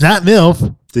it's not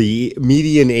MILF. The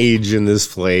median age in this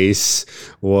place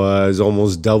was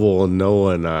almost double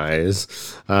Noah and I's.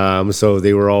 So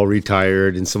they were all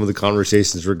retired, and some of the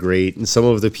conversations were great, and some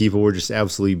of the people were just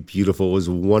absolutely beautiful. It was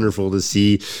wonderful to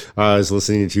see. I was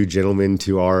listening to 2 gentlemen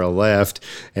to our left,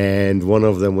 and one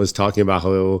of them was talking about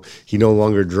how he no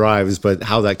longer drives, but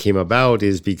how that came about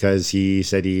is because he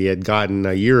said he had gotten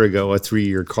a year ago a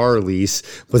 3-year car lease,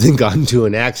 but then got into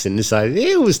an Jackson decided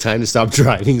it was time to stop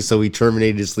driving, so he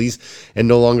terminated his lease and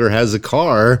no longer has a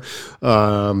car.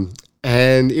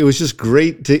 And it was just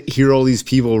great to hear all these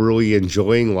people really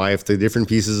enjoying life. The different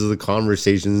pieces of the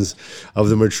conversations of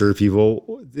the mature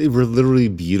people, they were literally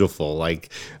beautiful. Like,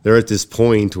 they're at this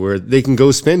point where they can go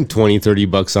spend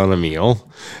 $20-$30 on a meal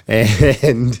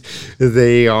and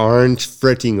they aren't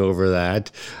fretting over that.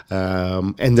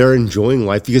 And they're enjoying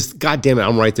life because, God damn it,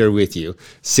 I'm right there with you.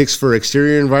 6 for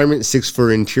exterior environment, 6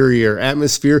 for interior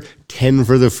atmosphere, 10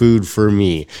 for the food for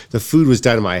me. The food was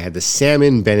dynamite. I had the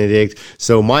salmon Benedict,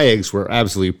 so my eggs were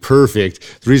absolutely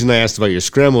perfect. The reason I asked about your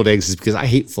scrambled eggs is because I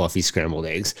hate fluffy scrambled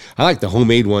eggs. I like the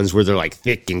homemade ones where they're like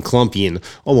thick and clumpy and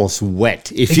almost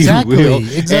wet, if you will.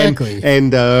 Exactly.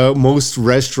 And most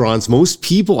restaurants, most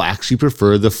people actually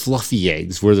prefer the fluffy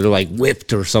eggs where they're like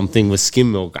whipped or something with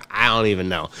skim milk. I don't even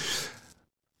know.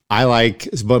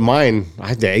 But mine, I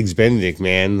had the eggs Benedict,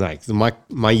 man. Like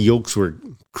my yolks were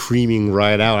creaming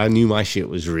right out. I knew my shit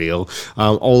was real.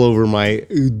 All over my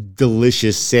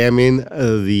delicious salmon.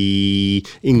 The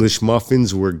English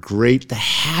muffins were great. The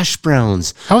hash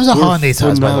browns. How was the hollandaise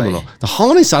sauce, by the way? The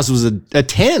hollandaise sauce was a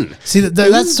 10. See,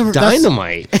 that's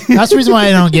dynamite. That's the reason why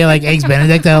I don't get like eggs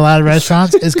Benedict at a lot of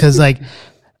restaurants is because like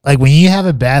when you have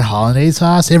a bad hollandaise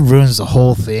sauce, it ruins the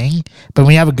whole thing. But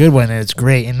when you have a good one, it's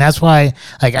great. And that's why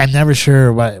like I'm never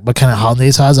sure what kind of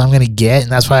hollandaise sauce I'm gonna get,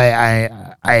 and that's why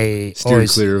I steer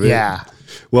clear of it. Yeah.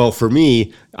 Well, for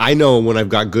me, I know when I've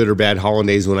got good or bad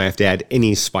hollandaise when I have to add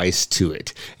any spice to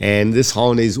it. And this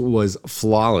hollandaise was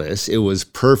flawless. It was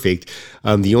perfect.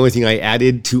 The only thing I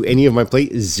added to any of my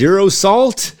plate is 0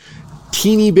 salt.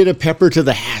 Teeny bit of pepper to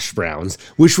the hash browns,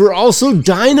 which were also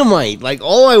dynamite. Like,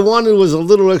 all I wanted was a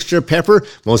little extra pepper.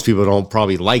 Most people don't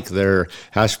probably like their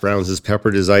hash browns as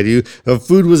peppered as I do. The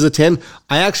food was a 10.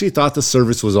 I actually thought the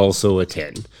service was also a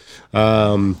 10.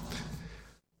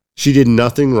 She did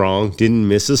nothing wrong, didn't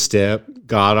miss a step,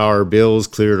 got our bills,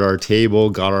 cleared our table,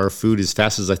 got our food as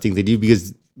fast as I think they do,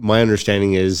 because my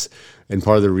understanding is, and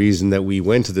part of the reason that we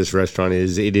went to this restaurant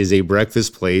is it is a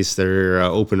breakfast place. They're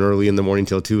open early in the morning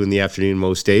till 2 in the afternoon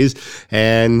most days.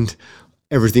 And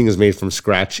everything is made from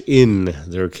scratch in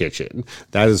their kitchen.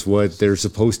 That is what they're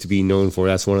supposed to be known for.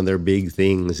 That's one of their big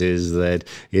things, is that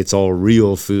it's all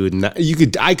real food. And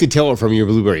I could tell it from your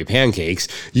blueberry pancakes.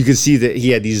 You could see that he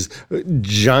had these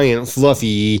giant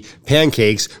fluffy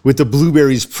pancakes with the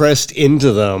blueberries pressed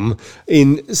into them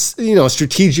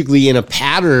strategically in a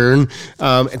pattern.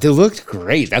 They looked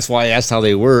great. That's why I asked how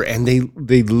they were, and they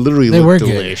literally looked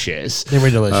delicious. They were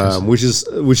delicious.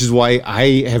 Which is why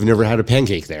I have never had a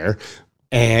pancake there.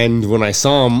 And when I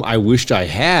saw them, I wished I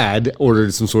had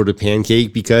ordered some sort of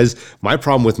pancake, because my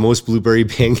problem with most blueberry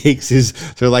pancakes is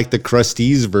they're like the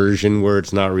Krusteaz version where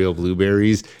it's not real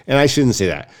blueberries. And I shouldn't say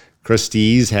that.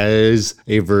 Krusteaz has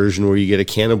a version where you get a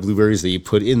can of blueberries that you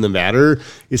put in the batter.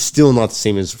 It's still not the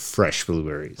same as fresh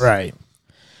blueberries. Right.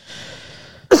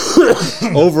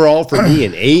 Overall, for me,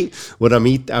 an 8. Would I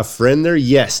meet a friend there?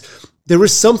 Yes. There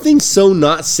was something so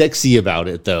not sexy about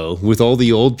it, though, with all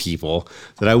the old people,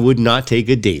 that I would not take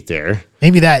a date there.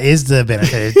 Maybe that is the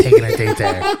benefit of taking a date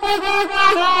there.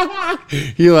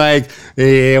 You're like,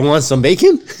 hey, want some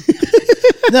bacon?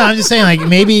 No, I'm just saying, like,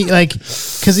 maybe, like,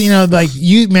 because, like,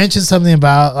 you mentioned something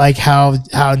about, like, how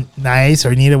nice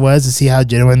or neat it was to see how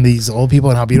genuine these old people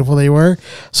and how beautiful they were.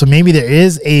 So maybe there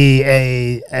is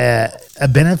a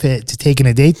benefit to taking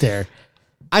a date there.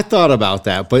 I thought about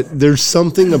that, but there's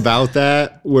something about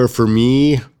that where, for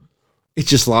me, it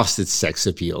just lost its sex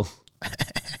appeal.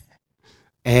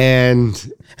 And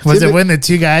was it when the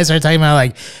two guys are talking about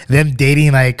like them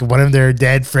dating like one of their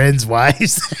dead friends'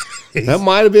 wives? That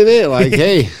might have been it. Like,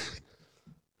 hey,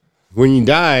 when you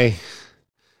die,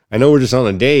 I know we're just on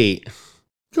a date.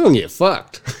 Go and get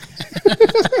fucked.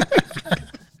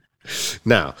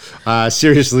 No,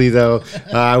 seriously though,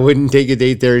 I wouldn't take a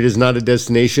date there. It is not a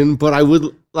destination, but I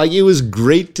would like. It was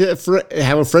great to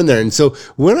have a friend there. And so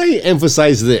when I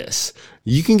emphasize this,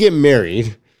 you can get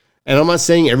married, and I'm not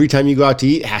saying every time you go out to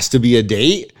eat it has to be a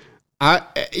date.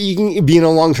 You can be in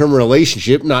a long-term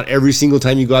relationship. Not every single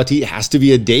time you go out to eat has to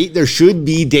be a date. There should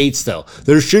be dates, though.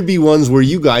 There should be ones where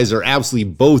you guys are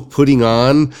absolutely both putting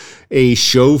on a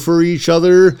show for each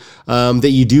other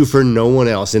that you do for no one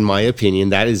else, in my opinion.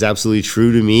 That is absolutely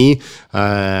true to me.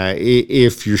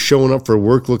 If you're showing up for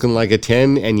work looking like a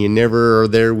 10 and you never are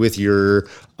there with your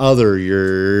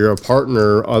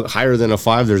partner higher than a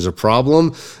 5, there's a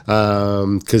problem,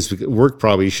 because work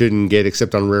probably shouldn't get,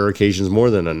 except on rare occasions, more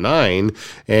than a 9.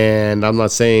 And I'm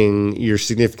not saying your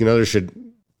significant other should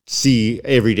see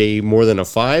every day more than a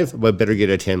 5, but better get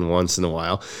a 10 once in a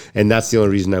while. And that's the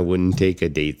only reason I wouldn't take a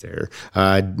date there.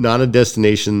 Not a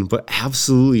destination, but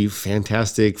absolutely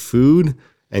fantastic food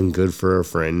and good for a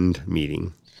friend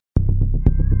meeting.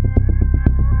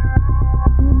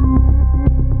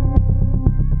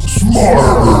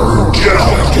 Smarter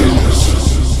challenges.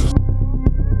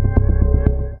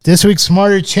 This week's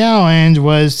Smarter Challenge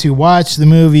was to watch the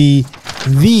movie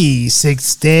The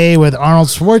Sixth Day with Arnold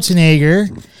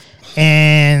Schwarzenegger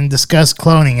and discuss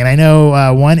cloning. And I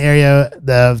know one area,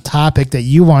 the topic that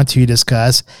you want to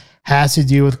discuss has to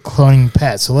do with cloning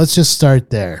pets. So let's just start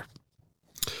there.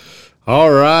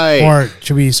 All right. Or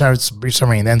should we start with a brief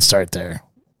summary and then start there?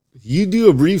 You do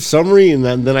a brief summary, and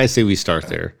then I say we start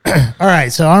there. All right.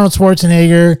 So Arnold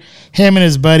Schwarzenegger, him and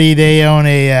his buddy, they own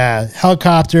a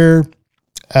helicopter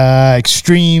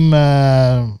extreme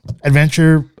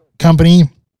adventure company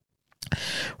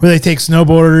where they take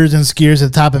snowboarders and skiers to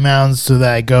the top of mountains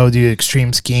to go do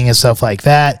extreme skiing and stuff like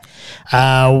that.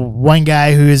 One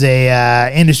guy who's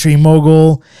a industry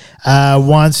mogul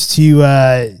wants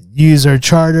to use their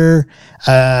charter.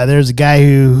 There's a guy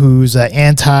who's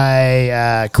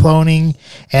anti-cloning,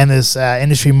 and this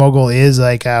industry mogul is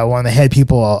like one of the head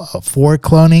people for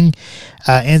cloning.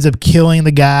 Ends up killing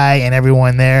the guy and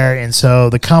everyone there, and so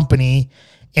the company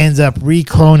ends up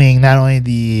recloning not only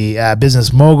the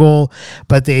business mogul,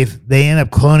 but they end up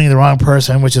cloning the wrong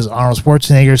person, which is Arnold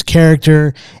Schwarzenegger's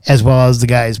character, as well as the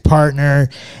guy's partner,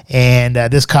 and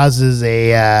this causes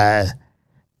an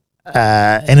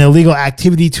illegal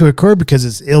activity to occur because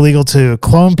it's illegal to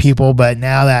clone people. But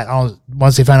now that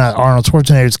once they found out Arnold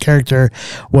Schwarzenegger's character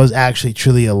was actually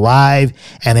truly alive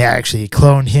and they actually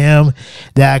cloned him,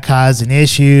 that caused an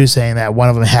issue, saying that one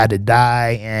of them had to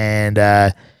die, and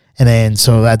then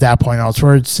so at that point Arnold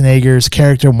Schwarzenegger's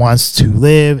character wants to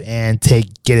live and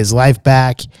get his life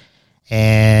back,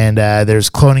 and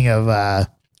there's cloning of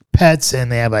pets,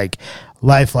 and they have like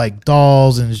lifelike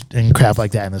dolls and crap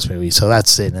like that in this movie. So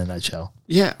that's it in a nutshell.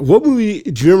 Yeah. What movie?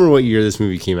 Do you remember what year this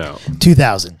movie came out?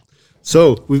 2000.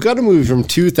 So we've got a movie from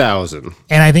 2000.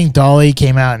 And I think Dolly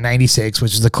came out in 96,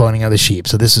 which is the cloning of the sheep.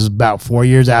 So this is about 4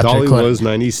 years after Dolly cloning. was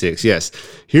 96, yes.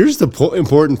 Here's the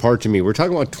important part to me. We're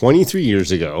talking about 23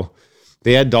 years ago.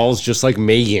 They had dolls just like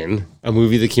Megan, a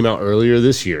movie that came out earlier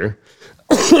this year.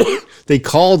 They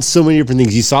called so many different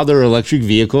things. You saw their electric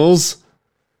vehicles.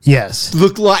 Yes.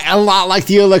 Look like a lot like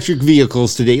the electric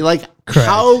vehicles today. Like, correct.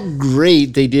 How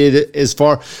great they did as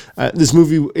far. This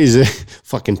movie is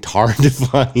fucking hard to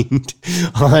find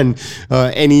on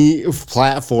any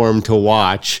platform to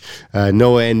watch.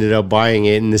 Noah ended up buying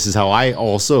it, and this is how I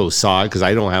also saw it, because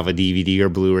I don't have a DVD or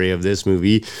Blu-ray of this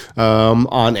movie,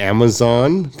 on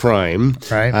Amazon Prime.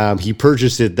 Right. He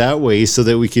purchased it that way so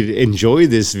that we could enjoy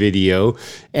this video.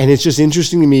 And it's just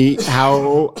interesting to me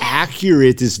how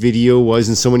accurate this video was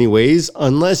in so many ways,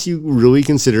 unless you really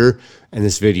consider, and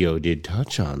this video did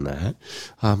touch on that,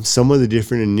 some of the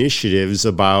different initiatives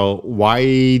about why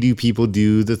do people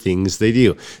do the things they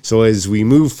do. So as we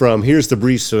move from, here's the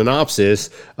brief synopsis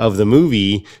of the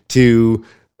movie, to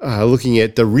looking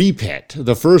at the repet,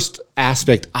 the first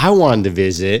aspect I wanted to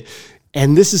visit.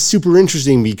 And this is super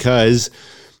interesting because,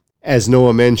 as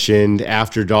Noah mentioned,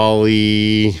 after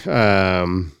Dolly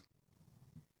and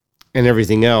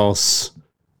everything else,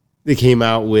 they came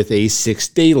out with a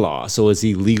 6-day law. So it's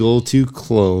illegal to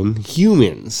clone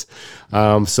humans.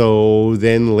 So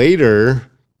then later,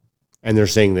 and they're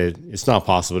saying that it's not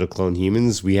possible to clone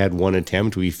humans. We had one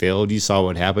attempt. We failed. You saw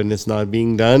what happened. It's not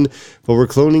being done. But we're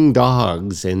cloning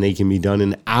dogs, and they can be done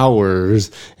in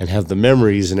hours and have the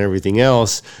memories and everything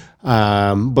else.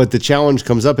 But the challenge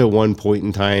comes up at one point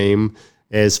in time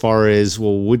as far as,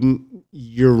 well, wouldn't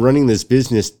you're running this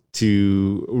business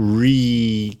to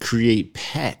recreate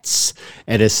pets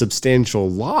at a substantial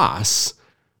loss?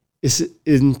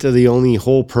 Isn't the only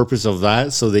whole purpose of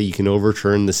that so that you can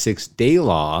overturn the 6-day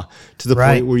law to the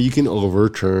point where you can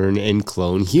overturn and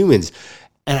clone humans?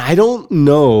 And I don't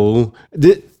know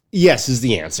that. Yes is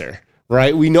the answer,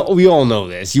 right? We all know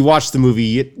this. You watch the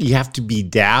movie, you have to be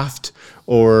daft,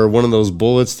 or one of those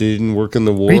bullets that didn't work in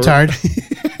the war. Retard.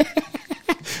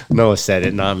 Noah said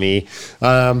it, not me.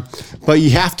 But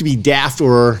you have to be daft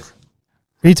or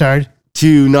Retard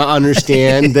to not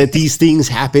understand that these things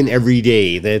happen every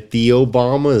day, that the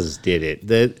Obamas did it,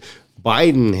 that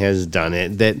Biden has done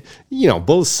it, that,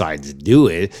 both sides do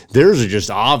it. Theirs are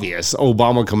just obvious.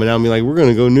 Obama coming out and being like, we're going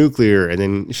to go nuclear, and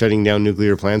then shutting down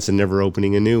nuclear plants and never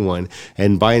opening a new one.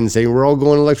 And Biden saying, we're all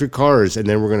going electric cars, and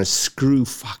then we're going to screw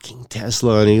fucking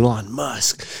Tesla and Elon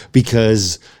Musk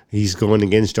because He's going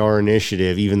against our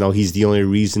initiative, even though he's the only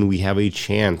reason we have a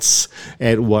chance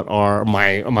at what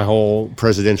my whole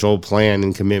presidential plan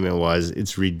and commitment was.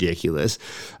 It's ridiculous.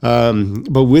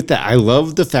 But with that, I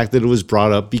love the fact that it was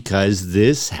brought up because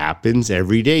this happens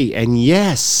every day. And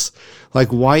yes, like,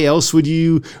 why else would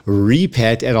you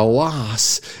repet at a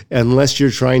loss unless you're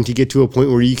trying to get to a point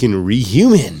where you can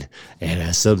rehuman at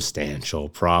a substantial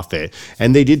profit?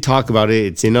 And they did talk about it.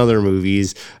 It's in other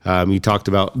movies. You talked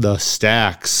about the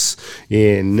stacks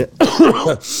in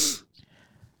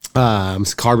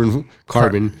altered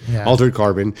carbon,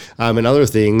 and other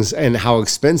things, and how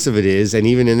expensive it is. And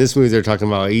even in this movie, they're talking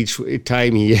about each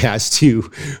time he has to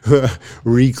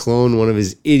reclone one of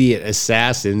his idiot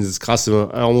assassins, it's cost him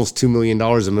almost $2 million,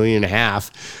 $1.5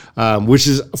 million, which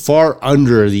is far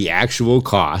under the actual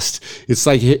cost. It's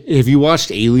like, have you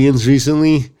watched Aliens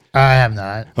recently? I have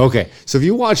not. Okay, so if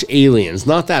you watch Aliens,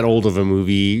 not that old of a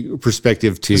movie,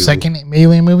 Perspective 2. The second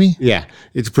Alien movie? Yeah,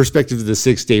 it's Perspective of the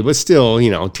Sixth Day, but still,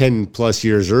 10 plus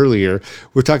years earlier,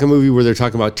 we're talking a movie where they're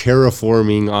talking about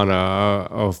terraforming on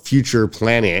a future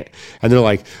planet, and they're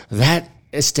like, that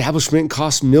establishment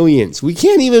costs millions. We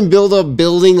can't even build a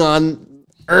building on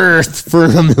Earth for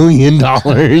 $1 million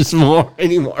more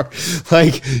anymore.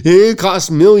 Like, it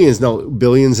costs millions, no,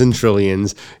 billions and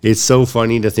trillions. It's so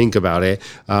funny to think about it.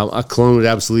 A clone would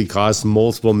absolutely cost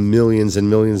multiple millions and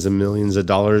millions and millions of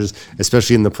dollars,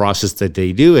 especially in the process that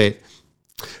they do it.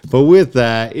 But with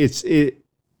that, it's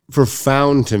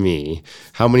profound to me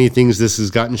how many things this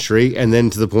has gotten straight, and then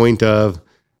to the point of,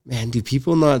 man, do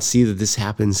people not see that this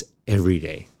happens every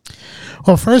day?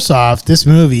 Well, first off, this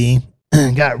movie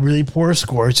got really poor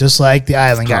scores, just like The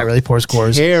Island got really poor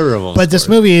scores. Terrible. But this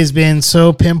movie has been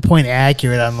so pinpoint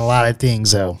accurate on a lot of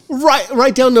things, though.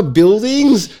 Right down to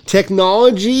buildings,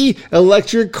 technology,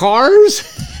 electric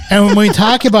cars. And when we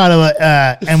talk about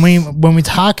when we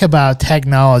talk about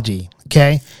technology,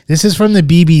 okay, this is from the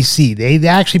BBC. They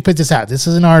actually put this out. This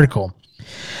is an article.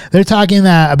 They're talking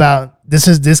about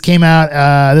this came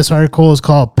out. This article is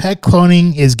called "Pet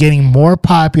Cloning is Getting More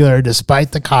Popular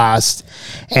Despite the Cost,"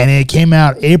 and it came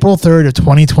out April 3rd of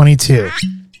 2022.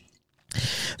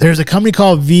 There's a company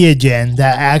called Viagen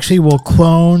that actually will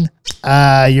clone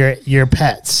your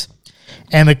pets,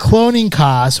 and the cloning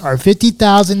costs are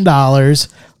 $50,000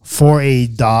 for a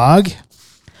dog,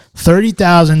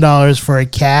 $30,000 for a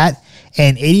cat,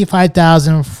 and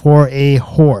 $85,000 for a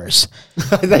horse.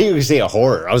 I thought you were going to say a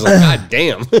horror. I was like, God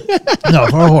damn. No,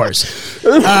 for a horse.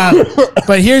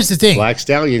 But here's the thing. Black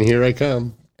Stallion, here I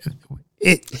come.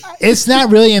 It's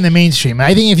not really in the mainstream.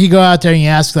 I think if you go out there and you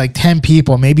ask like 10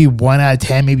 people, maybe 1 out of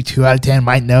 10, maybe 2 out of 10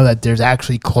 might know that there's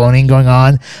actually cloning going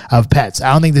on of pets.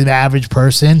 I don't think the average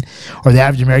person or the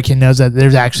average American knows that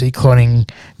there's actually cloning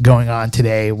going on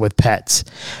today with pets.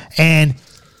 And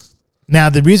now,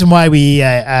 the reason why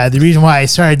I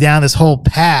started down this whole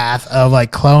path of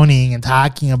like cloning and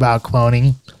talking about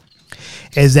cloning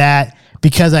is that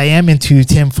because I am into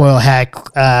tinfoil hat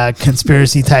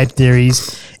conspiracy type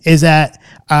theories, is that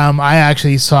I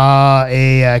actually saw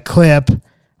a clip.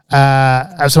 So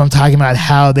I'm talking about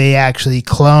how they actually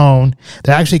clone.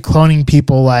 They're actually cloning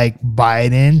people like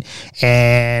Biden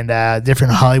and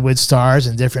different Hollywood stars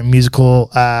and different musical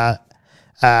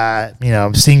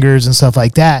singers and stuff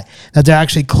like that they're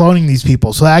actually cloning these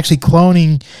people. So actually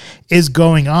cloning is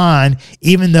going on,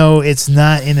 even though it's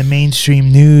not in the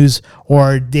mainstream news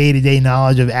or day-to-day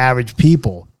knowledge of average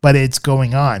people, but it's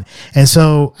going on. And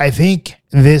so I think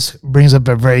this brings up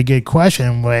a very good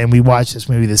question when we watch this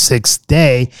movie, The Sixth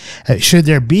Day. Should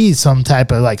there be some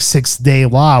type of like 6-day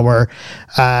law where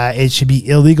it should be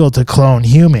illegal to clone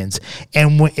humans?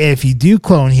 And if you do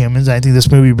clone humans, I think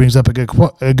this movie brings up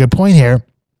a good point here.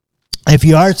 If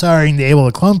you are starting to be able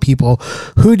to clone people,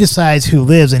 who decides who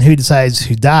lives and who decides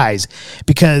who dies?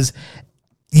 Because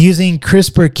using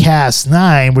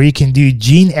CRISPR-Cas9, where you can do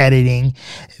gene editing,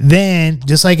 then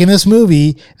just like in this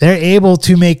movie, they're able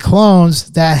to make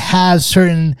clones that have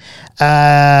certain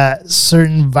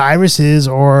viruses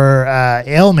or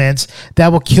ailments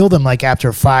that will kill them like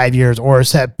after 5 years or a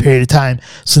set period of time.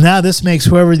 So now this makes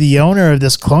whoever the owner of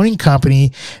this cloning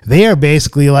company, they are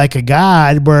basically like a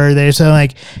god, where they're saying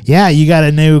like, yeah, you got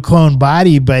a new clone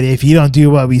body, but if you don't do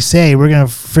what we say, we're going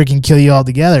to freaking kill you all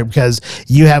together because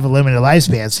you have a limited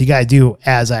lifespan. So you got to do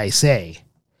as I say.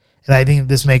 And I think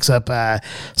this makes up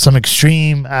some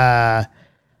extreme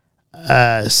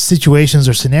situations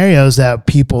or scenarios that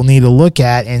people need to look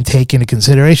at and take into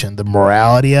consideration. The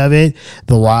morality of it,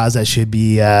 the laws that should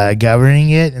be governing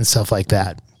it, and stuff like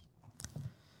that.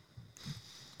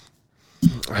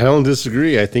 I don't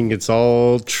disagree. I think it's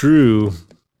all true.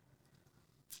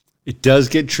 It does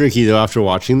get tricky, though, after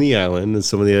watching The Island and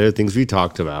some of the other things we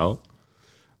talked about.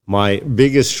 My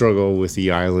biggest struggle with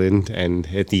The Island, and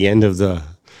at the end of the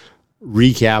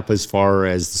recap as far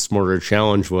as the Smarter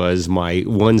Challenge was, my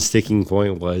one sticking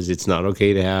point was it's not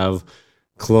okay to have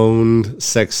cloned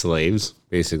sex slaves,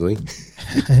 basically.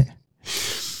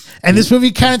 And this movie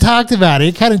kind of talked about it.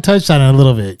 It kind of touched on it a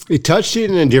little bit. It touched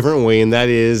it in a different way, and that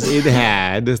is it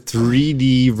had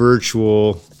 3D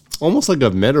virtual, almost like a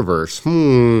metaverse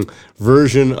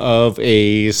version of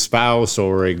a spouse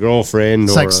or a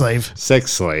girlfriend or Sex slave.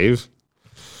 Sex slave.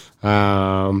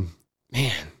 Man,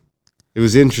 it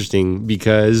was interesting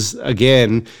because,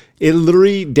 again, it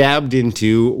literally dabbed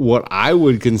into what I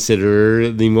would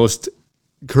consider the most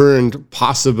current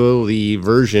possibility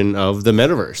version of the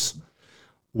metaverse.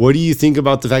 What do you think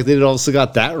about the fact that it also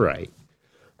got that right?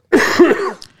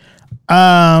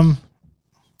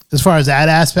 As far as that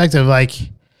aspect of like,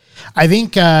 I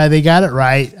think they got it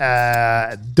right.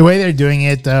 The way they're doing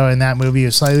it, though, in that movie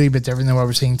is slightly a bit different than what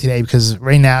we're seeing today, because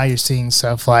right now you're seeing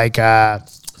stuff like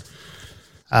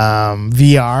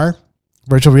VR,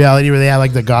 virtual reality, where they have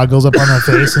like the goggles up on their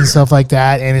face and stuff like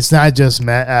that. And it's not just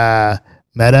meta.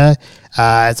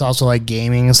 It's also like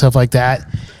gaming and stuff like that.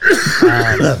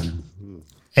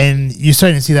 And you're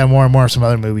starting to see that more and more in some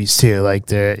other movies too, like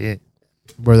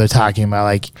where they're talking about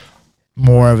like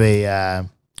more of a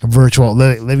virtual,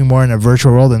 living more in a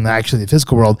virtual world than actually the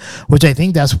physical world, which I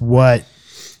think that's what,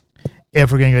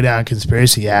 if we're going to go down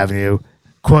conspiracy avenue,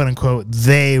 quote unquote,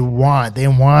 they want. They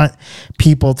want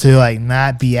people to like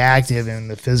not be active in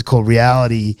the physical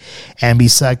reality and be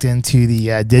sucked into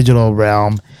the digital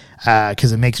realm,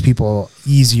 because it makes people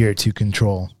easier to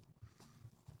control.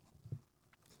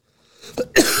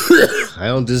 I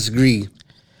don't disagree.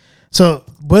 So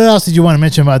what else did you want to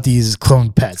mention about these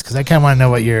cloned pets? Because I kind of want to know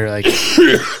what you're like.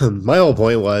 My whole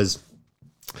point was,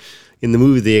 in the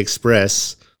movie The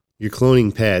Express, you're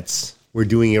cloning pets. We're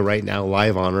doing it right now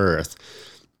live on Earth.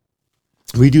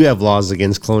 We do have laws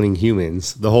against cloning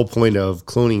humans. The whole point of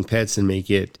cloning pets and make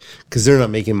it, because they're not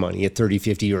making money at 30,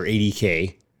 50, or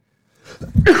 80K.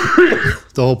 The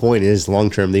whole point is, long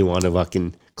term, they want to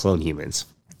fucking clone humans.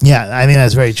 Yeah, I think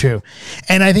that's very true.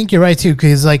 And I think you're right, too,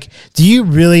 because, like, do you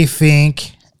really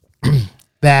think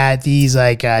that these,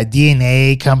 like,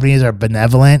 DNA companies are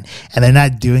benevolent and they're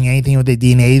not doing anything with the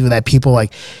DNA, with that people,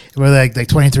 like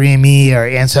 23andMe or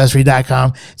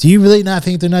Ancestry.com? Do you really not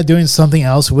think they're not doing something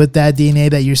else with that DNA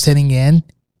that you're sending in?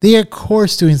 They are, of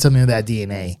course, doing something with that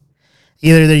DNA.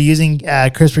 Either they're using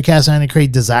CRISPR-Cas9 to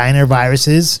create designer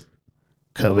viruses,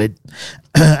 COVID,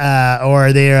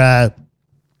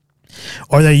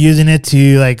 or they're using it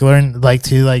to like learn, like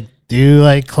to like do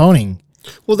like cloning.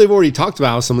 Well, they've already talked about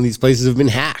how some of these places have been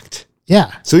hacked.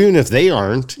 Yeah. So even if they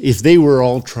aren't, if they were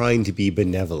all trying to be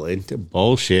benevolent,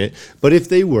 bullshit. But if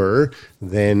they were,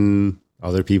 then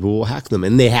other people will hack them,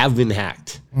 and they have been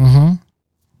hacked. Mm-hmm.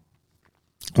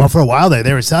 Well, for a while there,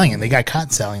 they were selling it. They got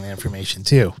caught selling the information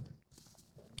too.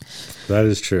 That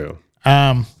is true.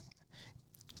 I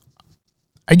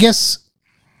guess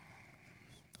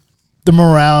the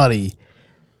morality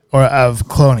of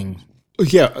cloning.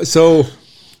 Yeah. So,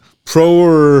 pro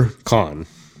or con?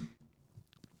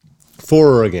 For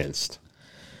or against?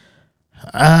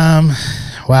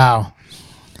 Wow.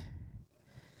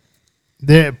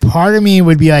 The part of me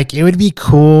would be like, it would be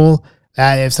cool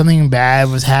that if something bad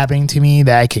was happening to me,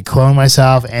 that I could clone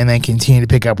myself and then continue to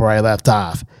pick up where I left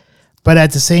off. But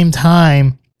at the same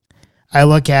time, I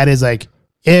look at it as like,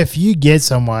 if you get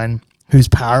someone who's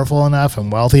powerful enough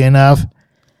and wealthy enough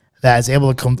that's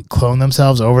able to clone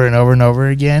themselves over and over and over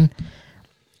again,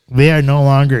 they are no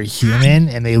longer human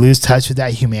and they lose touch with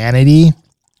that humanity.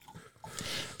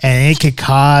 And it could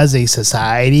cause a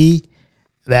society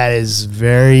that is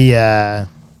very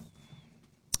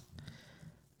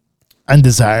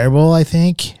undesirable, I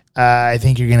think. I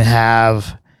think you'll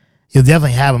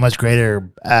definitely have a much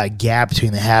greater gap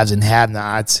between the haves and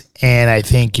have-nots, and I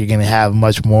think you're going to have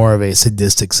much more of a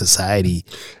sadistic society.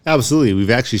 Absolutely. We've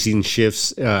actually seen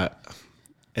shifts,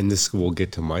 and this will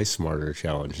get to my smarter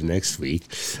challenge next week,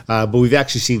 but we've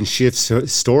actually seen shifts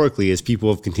historically as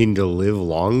people have continued to live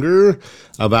longer,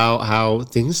 about how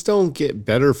things don't get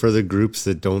better for the groups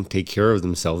that don't take care of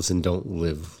themselves and don't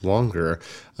live longer.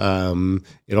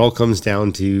 It all comes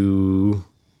down to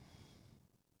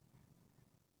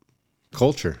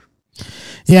culture.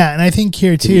 Yeah, and I think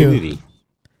here too, community.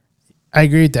 I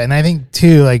agree with that. And I think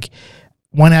too, like,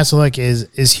 one has to look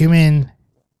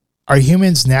are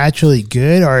humans naturally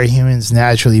good or are humans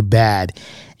naturally bad?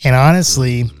 And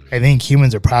honestly, I think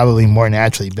humans are probably more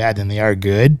naturally bad than they are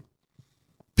good,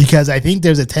 because I think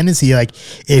there's a tendency, like,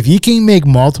 if you can make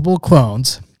multiple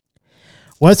clones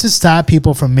What's to stop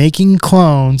people from making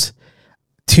clones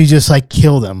to just like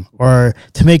kill them, or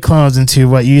to make clones into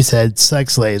what you said,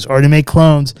 sex slaves, or to make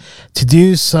clones to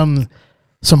do some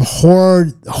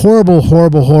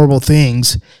horrible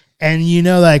things? And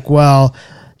like, well,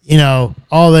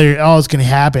 all that's going to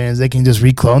happen is they can just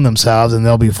reclone themselves and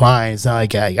they'll be fine. It's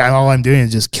not like all I'm doing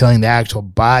is just killing the actual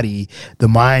body. The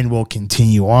mind will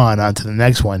continue on to the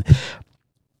next one.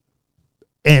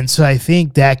 And so I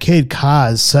think that could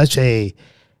cause such a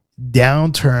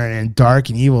downturn and dark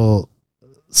and evil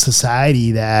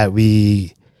society that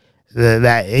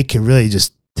that it could really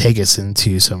just take us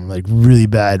into some like really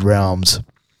bad realms.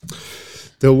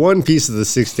 The one piece of the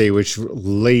sixth day which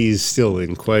lays still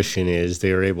in question is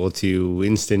they are able to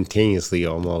instantaneously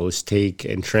almost take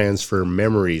and transfer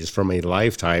memories from a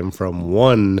lifetime from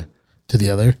one to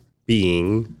the other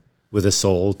being with a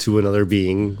soul to another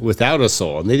being without a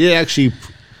soul. And they did actually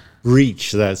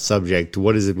reach that subject.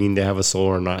 What does it mean to have a soul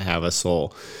or not have a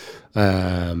soul?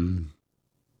 And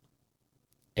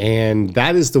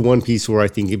that is the one piece where I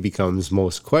think it becomes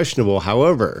most questionable.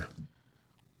 However,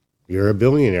 you're a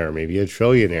billionaire, maybe a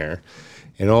trillionaire,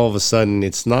 and all of a sudden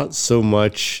it's not so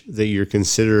much that you're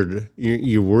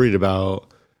worried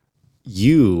about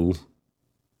your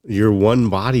one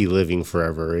body living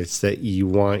forever. It's that you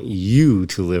want you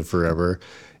to live forever,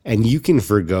 and you can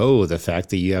forgo the fact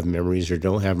that you have memories or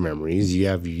don't have memories. You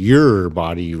have your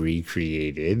body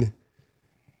recreated.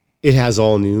 It has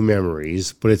all new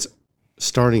memories, but it's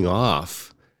starting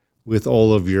off with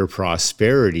all of your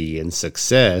prosperity and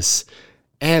success.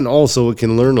 And also it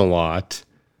can learn a lot.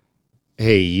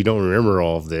 Hey, you don't remember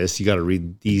all of this. You got to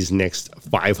read these next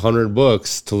 500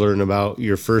 books to learn about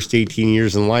your first 18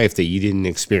 years in life that you didn't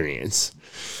experience.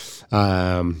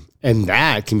 And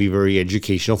that can be very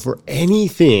educational for any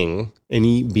being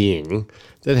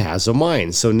that has a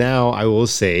mind. So now I will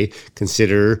say,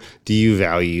 consider, do you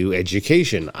value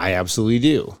education? I absolutely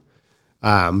do.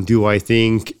 Do I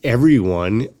think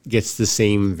everyone gets the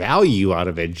same value out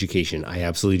of education? I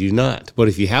absolutely do not. But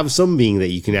if you have some being that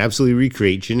you can absolutely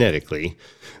recreate genetically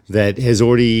that has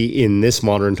already in this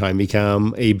modern time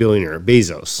become a billionaire,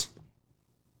 Bezos,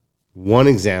 one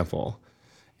example,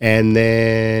 and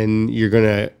then you're going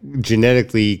to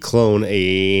genetically clone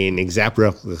an exact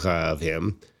replica of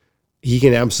him, he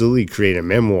can absolutely create a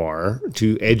memoir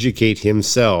to educate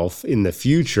himself in the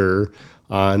future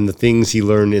on the things he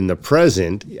learned in the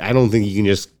present. I don't think you can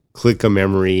just click a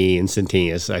memory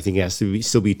instantaneous. I think it has to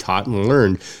still be taught and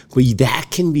learned. But that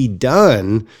can be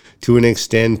done to an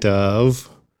extent of,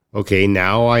 okay,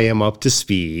 now I am up to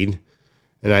speed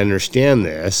and I understand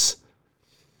this,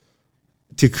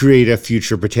 to create a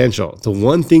future potential. The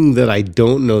one thing that I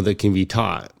don't know that can be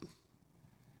taught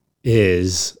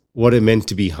is what it meant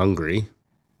to be hungry.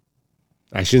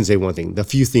 I shouldn't say one thing. The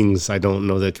few things I don't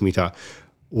know that can be taught.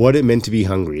 What it meant to be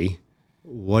hungry,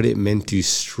 what it meant to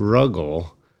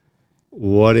struggle,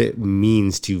 what it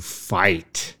means to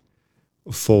fight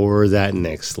for that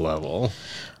next level.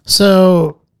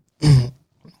 So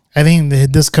I think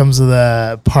this comes to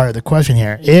the part of the question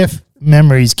here. If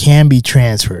memories can be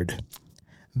transferred,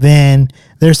 then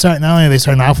not only are they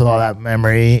starting off with all that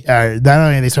memory, not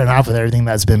only are they starting off with everything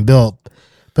that's been built,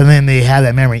 but then they have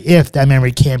that memory, if that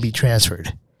memory can be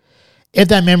transferred. If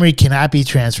that memory cannot be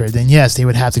transferred, then yes, they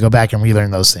would have to go back and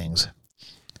relearn those things.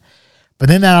 But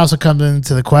then that also comes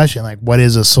into the question, like, what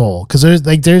is a soul? Because there's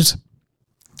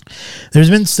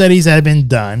been studies that have been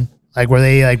done, like where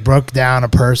they like broke down a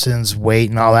person's weight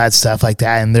and all that stuff like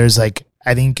that. And there's like,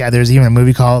 I think there's even a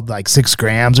movie called like 6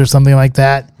 grams or something like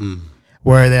that,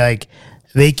 where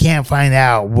they can't find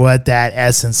out what that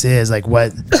essence is. Like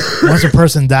once a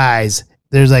person dies,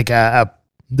 there's like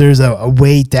there's a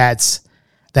weight that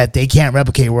they can't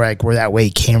replicate where that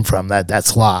weight came from,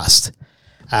 that's lost.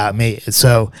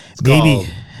 So maybe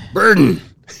burden.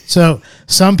 So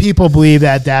some people believe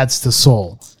that that's the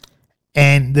soul.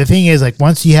 And the thing is, like,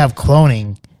 once you have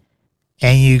cloning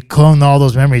and you clone all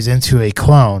those memories into a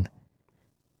clone,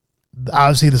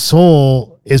 obviously the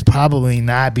soul is probably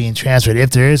not being transferred, if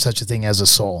there is such a thing as a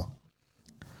soul.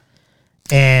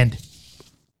 And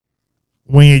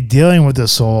when you're dealing with the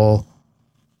soul,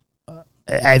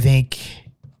 I think,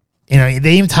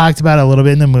 they even talked about it a little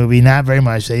bit in the movie, not very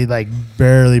much. They like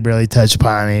barely touched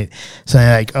upon it. Something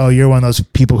like, oh, you're one of those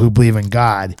people who believe in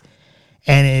God.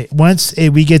 And once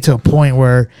we get to a point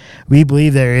where we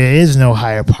believe there is no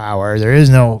higher power, there is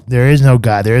no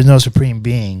God, there is no supreme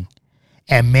being,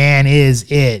 and man is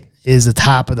the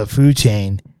top of the food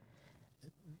chain,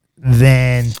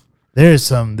 then there's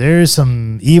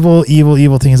some evil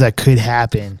things that could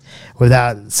happen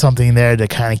without something there to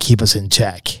kind of keep us in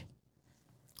check.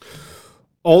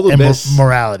 all the best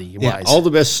morality wise. Yeah, all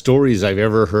the best stories I've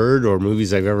ever heard or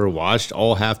movies I've ever watched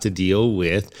all have to deal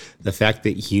with the fact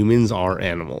that humans are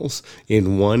animals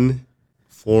in one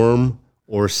form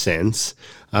or sense.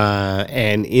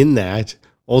 And in that,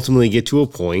 ultimately get to a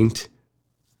point,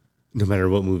 no matter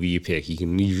what movie you pick, you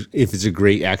can, if it's a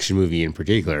great action movie in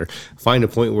particular, find a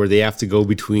point where they have to go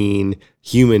between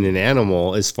human and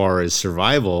animal as far as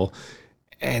survival,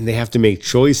 and they have to make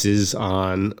choices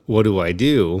on what do I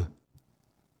do?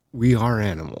 We are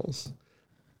animals,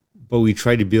 but we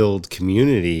try to build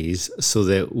communities so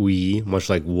that we, much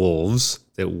like wolves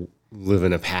that live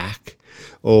in a pack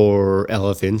or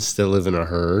elephants that live in a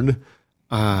herd,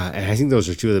 and I think those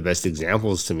are two of the best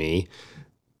examples to me,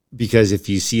 because if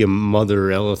you see a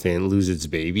mother elephant lose its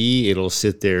baby, it'll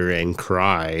sit there and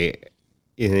cry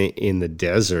in the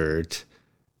desert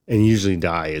and usually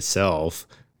die itself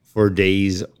for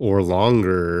days or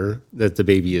longer that the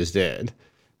baby is dead.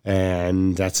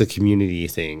 And that's a community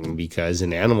thing, because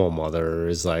an animal mother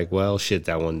is like, well, shit,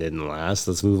 that one didn't last.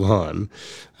 Let's move on.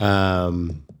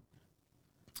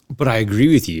 But I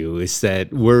agree with you. It's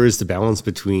that where is the balance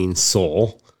between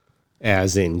soul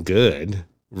as in good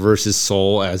versus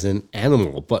soul as in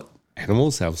animal? But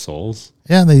animals have souls.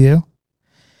 Yeah, they do.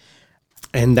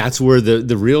 And that's where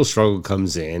the real struggle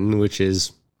comes in, which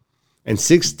is, and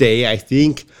Sixth Day, I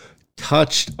think,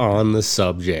 touched on the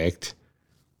subject.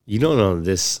 You don't know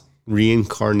this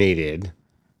reincarnated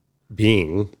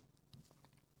being,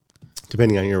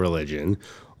 depending on your religion,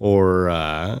 or,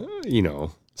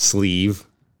 sleeve,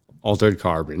 altered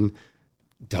carbon,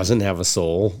 doesn't have a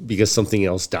soul because something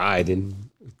else died and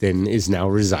then is now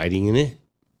residing in it.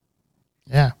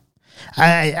 Yeah.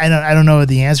 I don't know what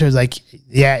the answer is. Like,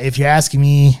 yeah, if you're asking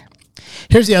me,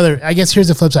 here's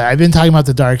the flip side. I've been talking about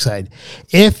the dark side.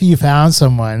 If you found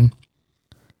someone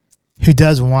who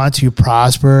does want to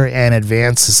prosper and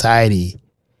advance society,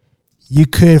 you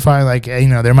could find, like,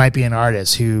 there might be an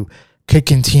artist who could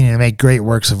continue to make great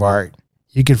works of art.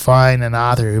 You could find an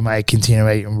author who might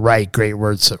continue to write great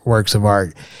works of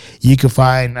art. You could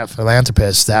find a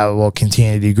philanthropist that will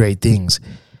continue to do great things.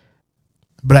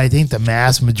 But I think the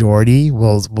mass majority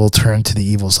will turn to the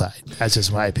evil side. That's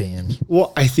just my opinion.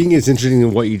 Well, I think it's interesting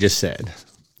in what you just said.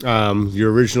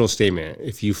 Your original statement,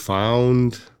 if you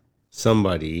found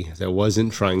somebody that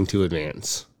wasn't trying to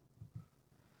advance,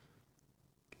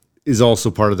 is also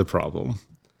part of the problem.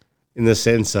 In the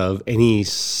sense of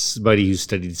anybody who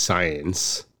studied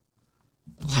science,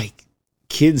 like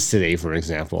kids today, for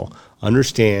example,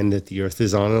 understand that the Earth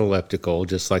is on an elliptical,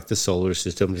 just like the solar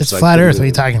system. It's flat Earth. What are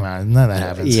you talking about? None of that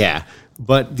happens. Yeah,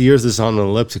 but the Earth is on an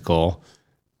elliptical,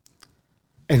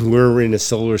 and we're in a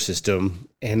solar system,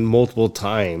 and multiple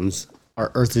times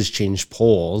our Earth has changed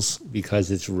poles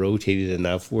because it's rotated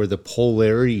enough where the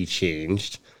polarity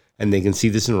changed, and they can see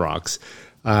this in rocks.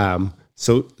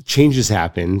 So changes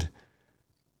happened.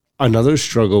 Another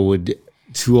struggle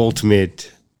to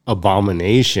ultimate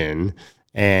abomination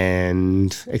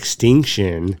and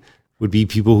extinction would be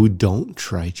people who don't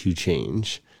try to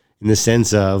change, in the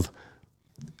sense of,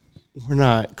 we're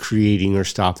not creating or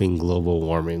stopping global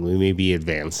warming. We may be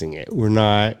advancing it. We're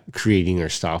not creating or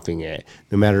stopping it.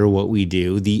 No matter what we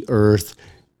do, the Earth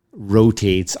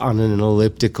rotates on an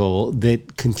elliptical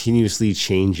that continuously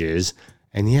changes.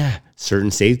 And yeah,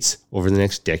 certain states over the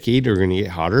next decade are going to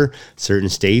get hotter. Certain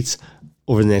states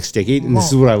over the next decade, and this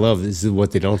is what I love, this is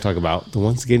what they don't talk about, the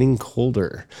ones getting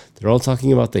colder. They're all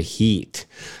talking about the heat,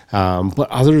 but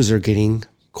others are getting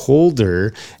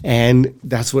colder, and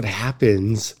that's what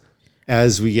happens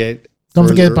as we get. Don't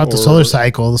forget about the solar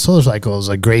cycle. The solar cycle is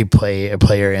a great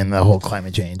player in the whole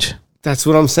climate change. That's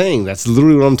what I'm saying. That's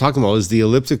literally what I'm talking about, is the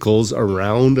ellipticals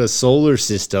around a solar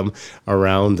system,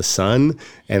 around the sun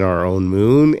and our own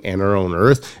moon and our own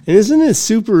Earth. And isn't it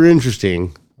super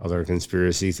interesting? Other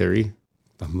conspiracy theory,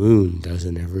 the moon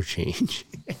doesn't ever change.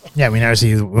 Yeah, we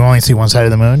only see one side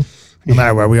of the moon, no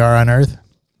matter where we are on Earth.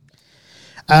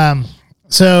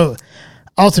 So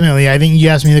ultimately, I think you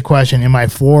asked me the question, am I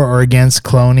for or against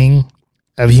cloning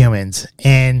of humans?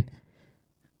 And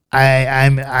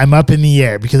I'm up in the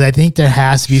air, because I think there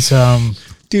has to be some.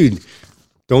 Dude,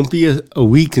 don't be a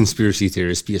weak conspiracy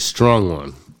theorist. Be a strong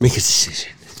one. Make a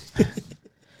decision.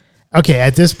 Okay,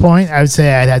 at this point, I would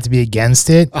say I'd have to be against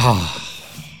it.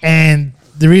 And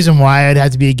the reason why I'd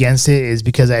have to be against it is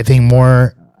because I think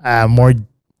more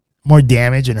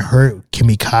damage and hurt can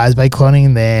be caused by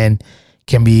cloning than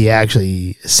can be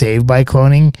actually saved by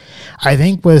cloning. I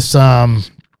think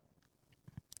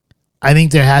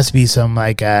there has to be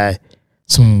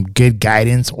some good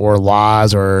guidance or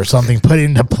laws or something put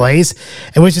into place,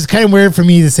 and which is kind of weird for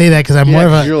me to say that, because I'm more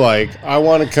of a. You're like, I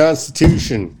want a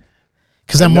constitution.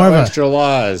 Because I'm more of a extra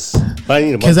laws. But I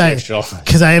need a bunch of extra laws.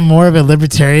 Because I am more of a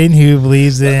libertarian who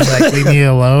believes in like leave me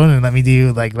alone and let me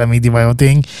do my own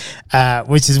thing,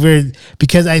 which is weird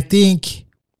because I think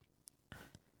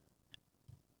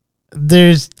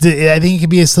I think it could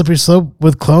be a slippery slope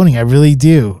with cloning. I really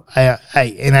do. I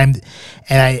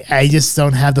just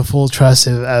don't have the full trust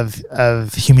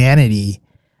of humanity,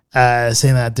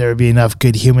 saying that there would be enough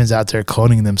good humans out there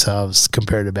cloning themselves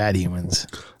compared to bad humans.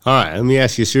 All right, let me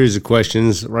ask you a series of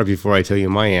questions right before I tell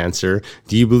you my answer.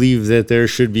 Do you believe that there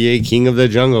should be a king of the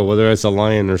jungle, whether it's a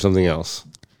lion or something else?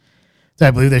 Do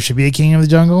I believe there should be a king of the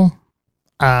jungle?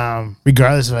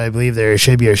 Regardless of what I believe there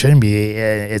should be or shouldn't be,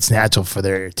 it's natural for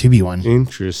there to be one.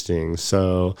 Interesting.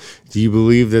 So, do you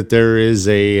believe that there is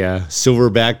a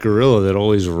silverback gorilla that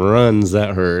always runs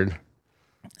that herd?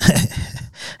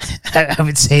 I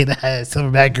would say that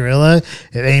silverback gorilla,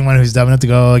 anyone who's dumb enough to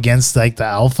go against like the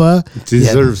alpha,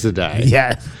 deserves to die.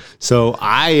 Yeah. So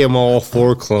I am all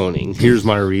for cloning. Here's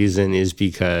my reason is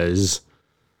because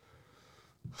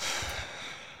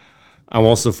I'm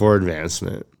also for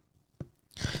advancement.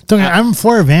 I'm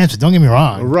for advancement. Don't get me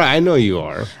wrong. Right, I know you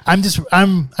are.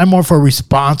 I'm more for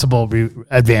responsible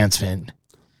advancement.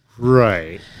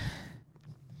 Right.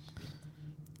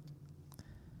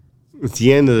 At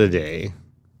the end of the day,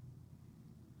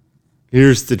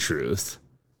 here's the truth.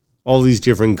 All these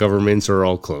different governments are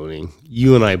all cloning.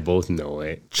 You and I both know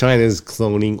it. China's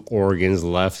cloning organs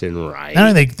left and right. I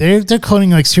don't think they're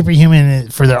cloning like superhuman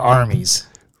for their armies,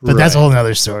 but that's a whole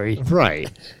other story.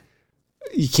 Right.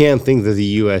 You can't think that the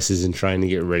U.S. isn't trying to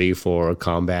get ready for a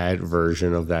combat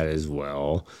version of that as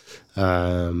well.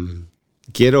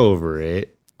 Get over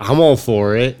it. I'm all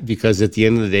for it because at the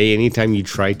end of the day, anytime you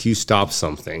try to stop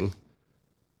something,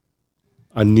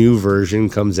 a new version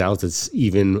comes out that's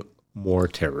even more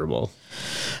terrible.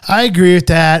 I agree with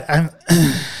that.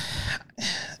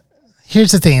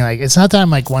 Here's the thing, like it's not that I'm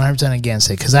like 100% against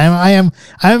it because I'm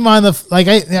on the like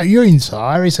you already saw.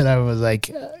 I already said I was like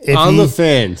on the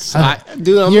fence.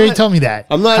 You already told me that.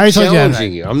 I'm not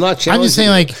challenging you. I'm not challenging. I'm just saying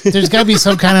like there's got to be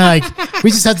some kind of like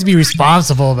we just have to be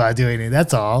responsible about doing it.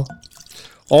 That's all.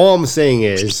 All I'm saying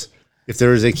is if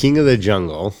there is a king of the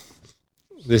jungle,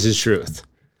 this is truth.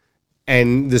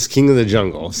 And this king of the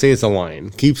jungle, say it's a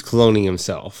lion, keeps cloning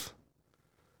himself.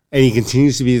 And he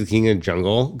continues to be the king of the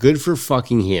jungle. Good for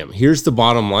fucking him. Here's the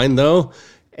bottom line, though.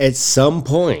 At some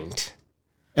point,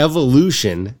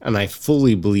 evolution, and I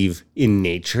fully believe in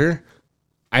nature.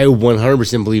 I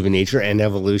 100% believe in nature and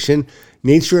evolution.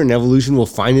 Nature and evolution will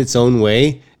find its own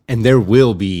way, and there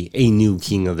will be a new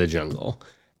king of the jungle.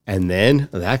 And then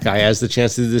that guy has the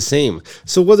chance to do the same.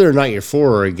 So whether or not you're for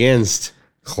or against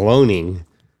cloning,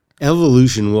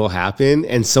 evolution will happen,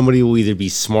 and somebody will either be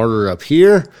smarter up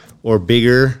here or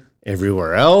bigger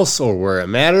everywhere else or where it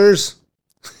matters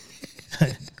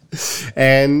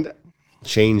and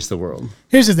change the world.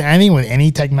 Here's the thing. I think with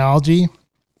any technology,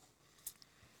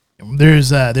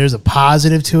 there's a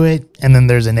positive to it and then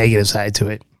there's a negative side to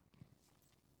it.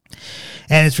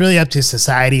 And it's really up to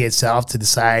society itself to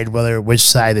decide which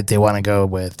side that they want to go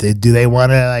with. Do they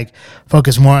want to like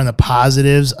focus more on the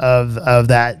positives of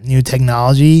that new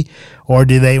technology, or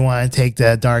do they want to take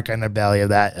the dark underbelly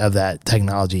of that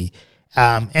technology?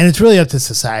 And it's really up to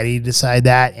society to decide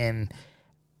that. And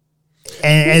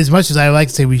as much as I like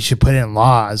to say we should put in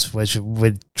laws, which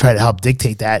would try to help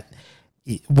dictate that,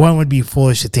 one would be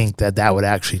foolish to think that would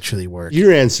actually truly work.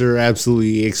 Your answer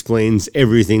absolutely explains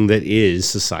everything that is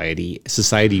society.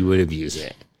 Society would abuse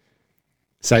it.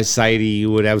 Society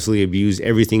would absolutely abuse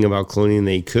everything about cloning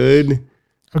they could.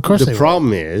 Of course, the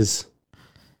problem is,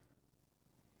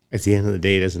 at the end of the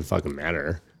day, it doesn't fucking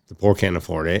matter. The poor can't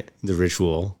afford it. The rich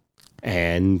will,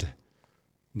 and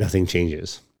nothing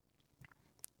changes.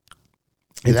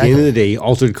 At the end of the day,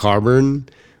 altered carbon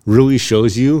really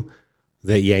shows you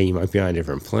that, yeah, you might be on a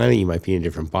different planet, you might be in a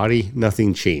different body.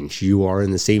 Nothing changed. You are in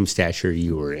the same stature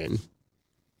you were in.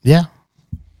 Yeah.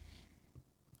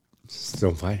 Just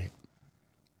don't fight it.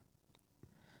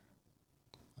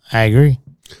 I agree.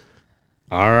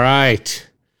 All right.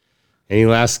 Any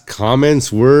last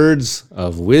comments, words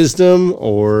of wisdom,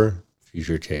 or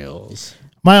future tales?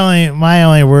 My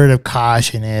only word of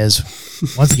caution is,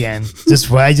 once again,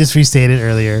 just what I just restated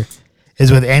earlier,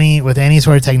 is with any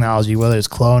sort of technology, whether it's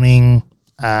cloning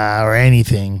or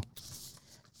anything,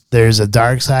 there's a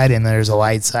dark side and there's a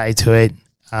light side to it.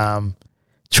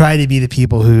 Try to be the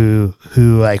people who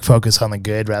like focus on the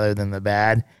good rather than the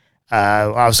bad.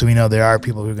 Obviously, we know there are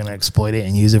people who are going to exploit it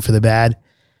and use it for the bad.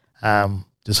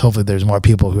 Just hopefully there's more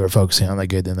people who are focusing on the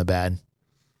good than the bad.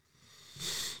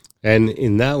 And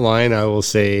in that line, I will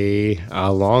say,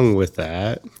 along with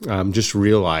that, just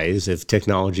realize if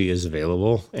technology is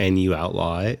available and you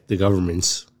outlaw it, the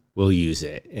governments will use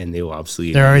it, and they will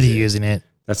absolutely. They're already using it.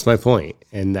 That's my point,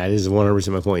 and that is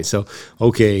 100% my point. So,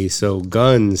 okay, so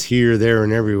guns here, there,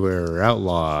 and everywhere are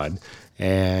outlawed,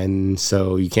 and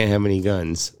so you can't have any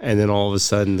guns. And then all of a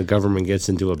sudden, the government gets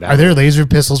into a battle. Are there laser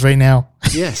pistols right now?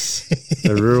 Yes,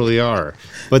 there really are.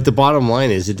 But the bottom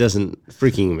line is, it doesn't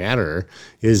freaking matter,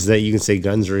 is that you can say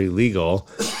guns are illegal,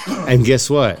 and guess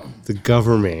what? The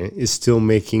government is still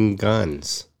making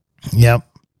guns. Yep.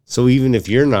 So even if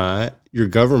you're not, your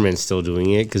government's still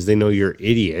doing it because they know you're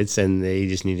idiots and they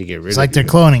just need to get rid of you. It's like they're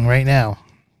cloning right now.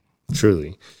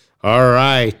 Truly. All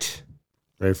right.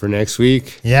 Ready for next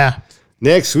week? Yeah.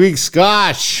 Next week,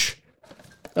 Scotch.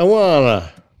 I want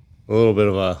a little bit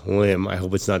of a limb. I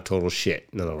hope it's not total shit.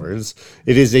 In other words,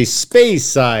 it is a space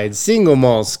side single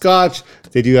malt Scotch.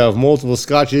 They do have multiple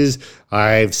Scotches.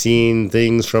 I've seen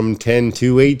things from 10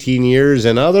 to 18 years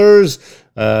and others.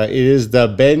 It is the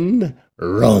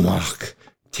Glenmorangie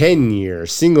 10-year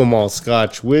single malt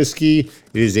Scotch whiskey. It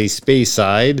is a space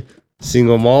side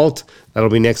single malt. That'll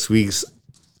be next week's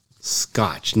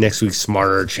Scotch, next week's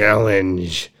Smarter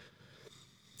Challenge.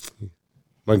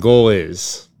 My goal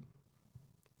is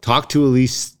talk to at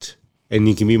least, and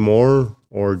you can be more,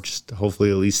 or just hopefully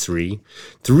at least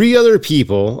three other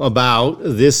people about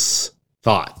this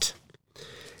thought.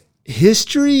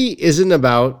 History isn't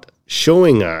about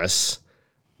showing us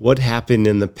what happened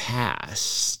in the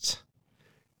past.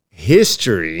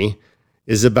 History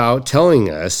is about telling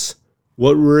us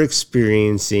what we're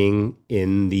experiencing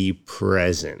in the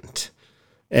present.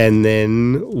 And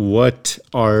then what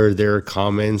are their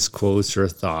comments, quotes, or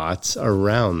thoughts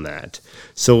around that?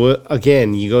 So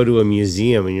again, you go to a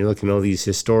museum and you're looking at all these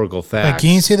historical facts.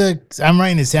 Can you see I'm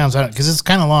writing this down because it's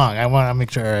kind of long. I want to make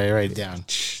sure I write it down.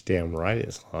 Damn right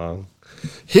it's long.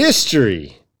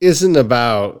 History isn't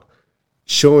about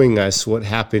showing us what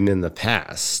happened in the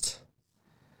past.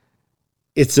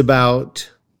 It's about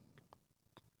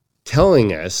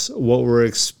telling us what we're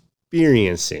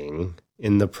experiencing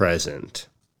in the present.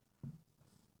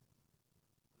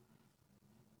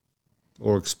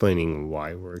 Or explaining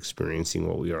why we're experiencing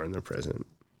what we are in the present.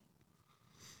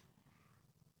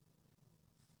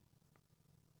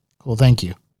 Cool, thank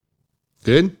you.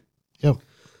 Good? Yep.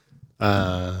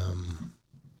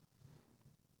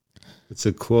 It's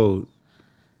a quote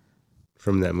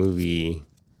from that movie,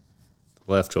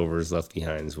 Leftovers, Left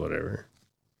Behinds, whatever.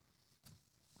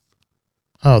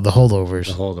 Oh, The Holdovers.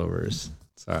 The Holdovers.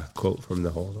 It's a quote from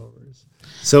The Holdovers.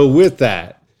 So with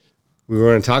that, we were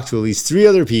going to talk to at least 3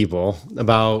 other people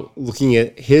about looking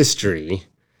at history,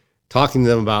 talking to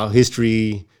them about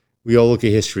history. We all look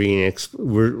at history and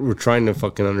we're trying to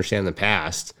fucking understand the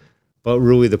past. But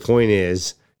really the point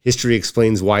is history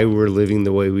explains why we're living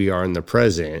the way we are in the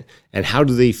present. And how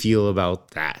do they feel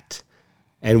about that?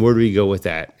 And where do we go with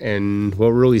that? And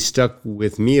what really stuck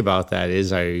with me about that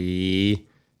is I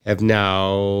have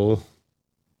now,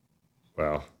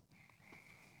 well,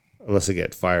 unless I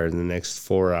get fired in the next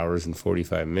 4 hours and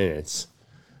 45 minutes,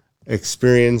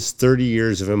 experienced 30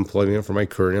 years of employment for my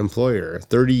current employer.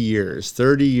 30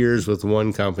 years with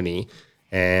one company.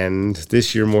 And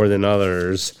this year more than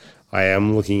others, I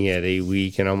am looking at a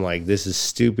week and I'm like, this is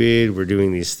stupid. We're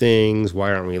doing these things.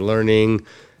 Why aren't we learning?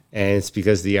 And it's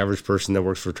because the average person that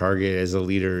works for Target as a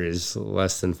leader is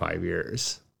less than 5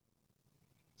 years.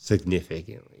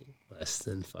 Significantly less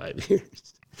than 5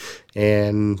 years.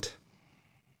 And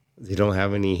they don't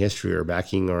have any history or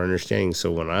backing or understanding.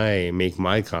 So when I make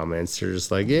my comments, they're just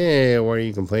like, yeah, why are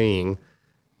you complaining?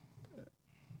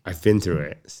 I've been through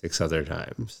it 6 other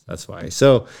times. That's why.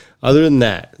 So other than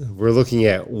that, we're looking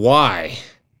at why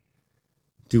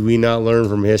do we not learn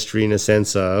from history in a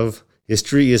sense of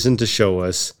history isn't to show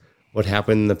us what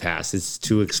happened in the past. It's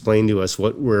to explain to us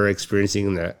what we're experiencing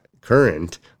in the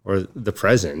current or the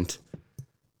present.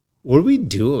 What do we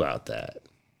do about that?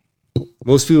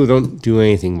 Most people don't do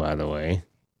anything, by the way.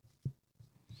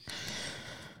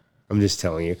 I'm just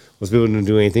telling you. Most people don't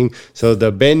do anything. So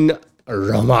the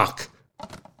Glenmorangie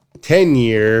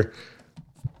 10-year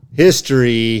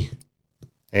history,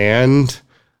 and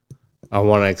I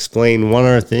want to explain one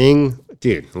other thing.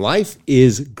 Dude, life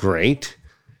is great.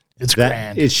 It's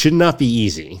grand. It should not be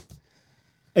easy.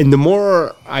 And the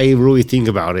more I really think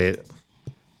about it,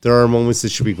 there are moments that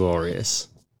should be glorious.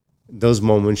 Those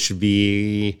moments should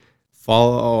be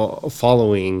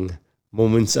following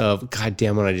moments of, God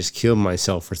damn it, I just killed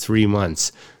myself for 3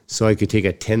 months so I could take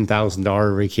a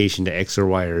 $10,000 vacation to X or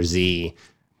Y or Z.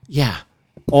 Yeah,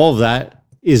 all of that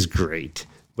is great.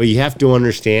 But you have to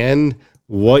understand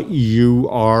what you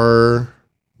are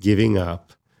giving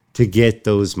up to get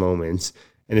those moments.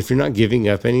 And if you're not giving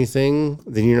up anything,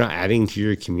 then you're not adding to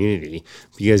your community.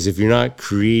 Because if you're not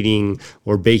creating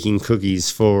or baking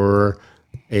cookies for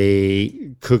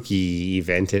a cookie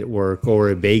event at work or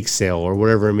a bake sale or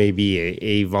whatever it may be,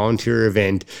 a volunteer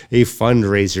event, a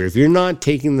fundraiser, if you're not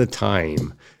taking the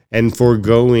time and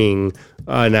foregoing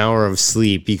an hour of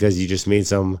sleep because you just made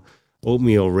some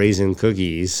oatmeal raisin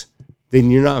cookies, then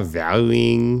you're not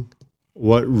valuing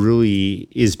what really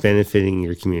is benefiting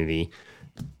your community.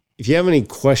 If you have any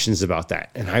questions about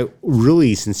that, and I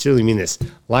really sincerely mean this,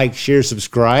 like, share,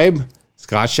 subscribe,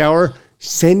 Scotch Hour,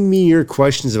 send me your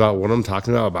questions about what I'm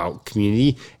talking about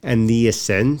community and the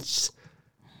essential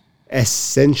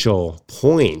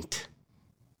point,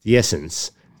 the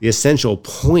essential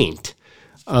point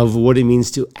of what it means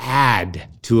to add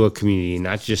to a community,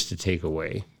 not just to take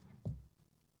away.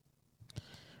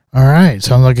 All right.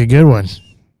 Sounds like a good one.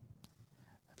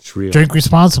 It's real. Drink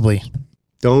responsibly.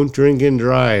 Don't drink and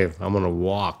drive. I'm going to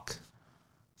walk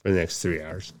for the next 3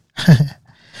 hours.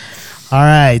 All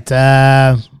right.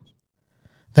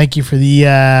 Thank you for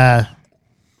the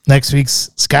next week's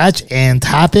Scotch and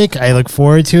topic. I look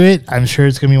forward to it. I'm sure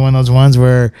it's going to be one of those ones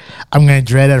where I'm going to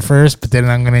dread at first, but then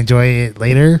I'm going to enjoy it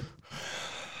later.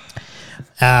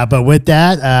 But with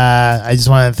that, I just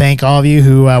want to thank all of you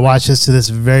who watched us to this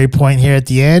very point here at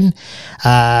the end.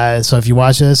 So if you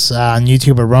watch us on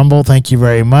YouTube or Rumble, thank you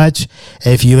very much.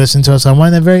 If you listen to us on one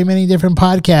of the very many different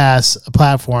podcast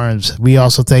platforms, we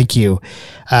also thank you.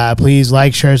 Please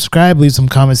like, share, subscribe, leave some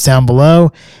comments down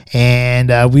below,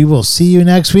 and we will see you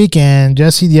next week. And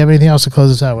Jesse, do you have anything else to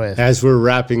close us out with? As we're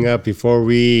wrapping up, before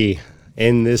we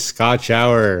end this Scotch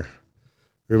Hour,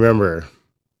 remember,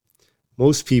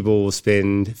 most people will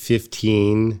spend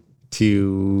 15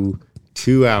 to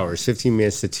 2 hours, 15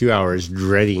 minutes to 2 hours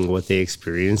dreading what they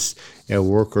experience at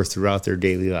work or throughout their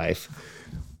daily life.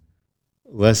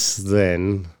 Less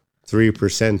than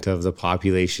 3% of the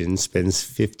population spends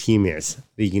 15 minutes.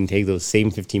 You can take those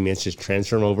same 15 minutes, just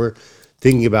transfer them over,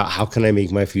 thinking about how can I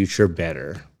make my future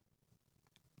better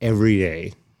every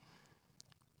day.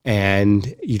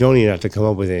 And you don't even have to come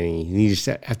up with any. You just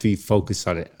have to be focused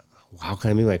on it. How can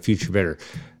I make my future better?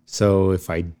 So if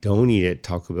I don't eat at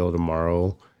Taco Bell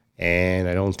tomorrow and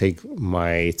I don't take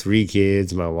my 3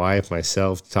 kids, my wife,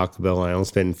 myself to Taco Bell, and I don't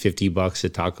spend $50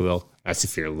 at Taco Bell, that's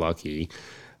if you're lucky,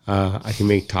 I can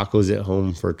make tacos at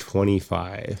home for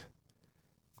 $25.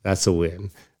 That's a win.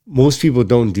 Most people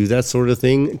don't do that sort of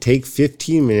thing. Take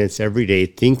 15 minutes every day.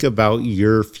 Think about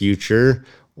your future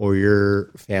or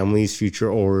your family's future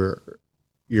or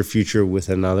your future with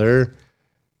another.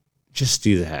 Just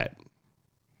do that.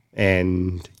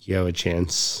 And you have a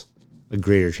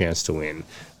greater chance to win.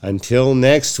 Until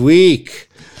next week.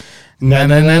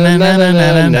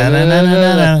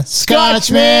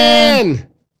 Scotchman!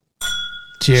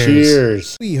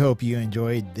 Cheers. We hope you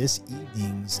enjoyed this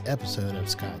evening's episode of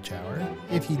Scotch Hour.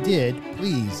 If you did,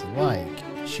 please like,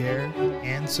 share,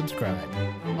 and subscribe.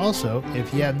 Also,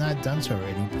 if you have not done so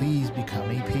already, please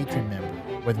become a patron member,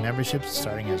 with memberships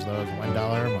starting as low as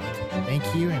 $1 a month. Thank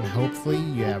you, and hopefully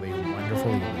you have a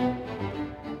wonderful evening.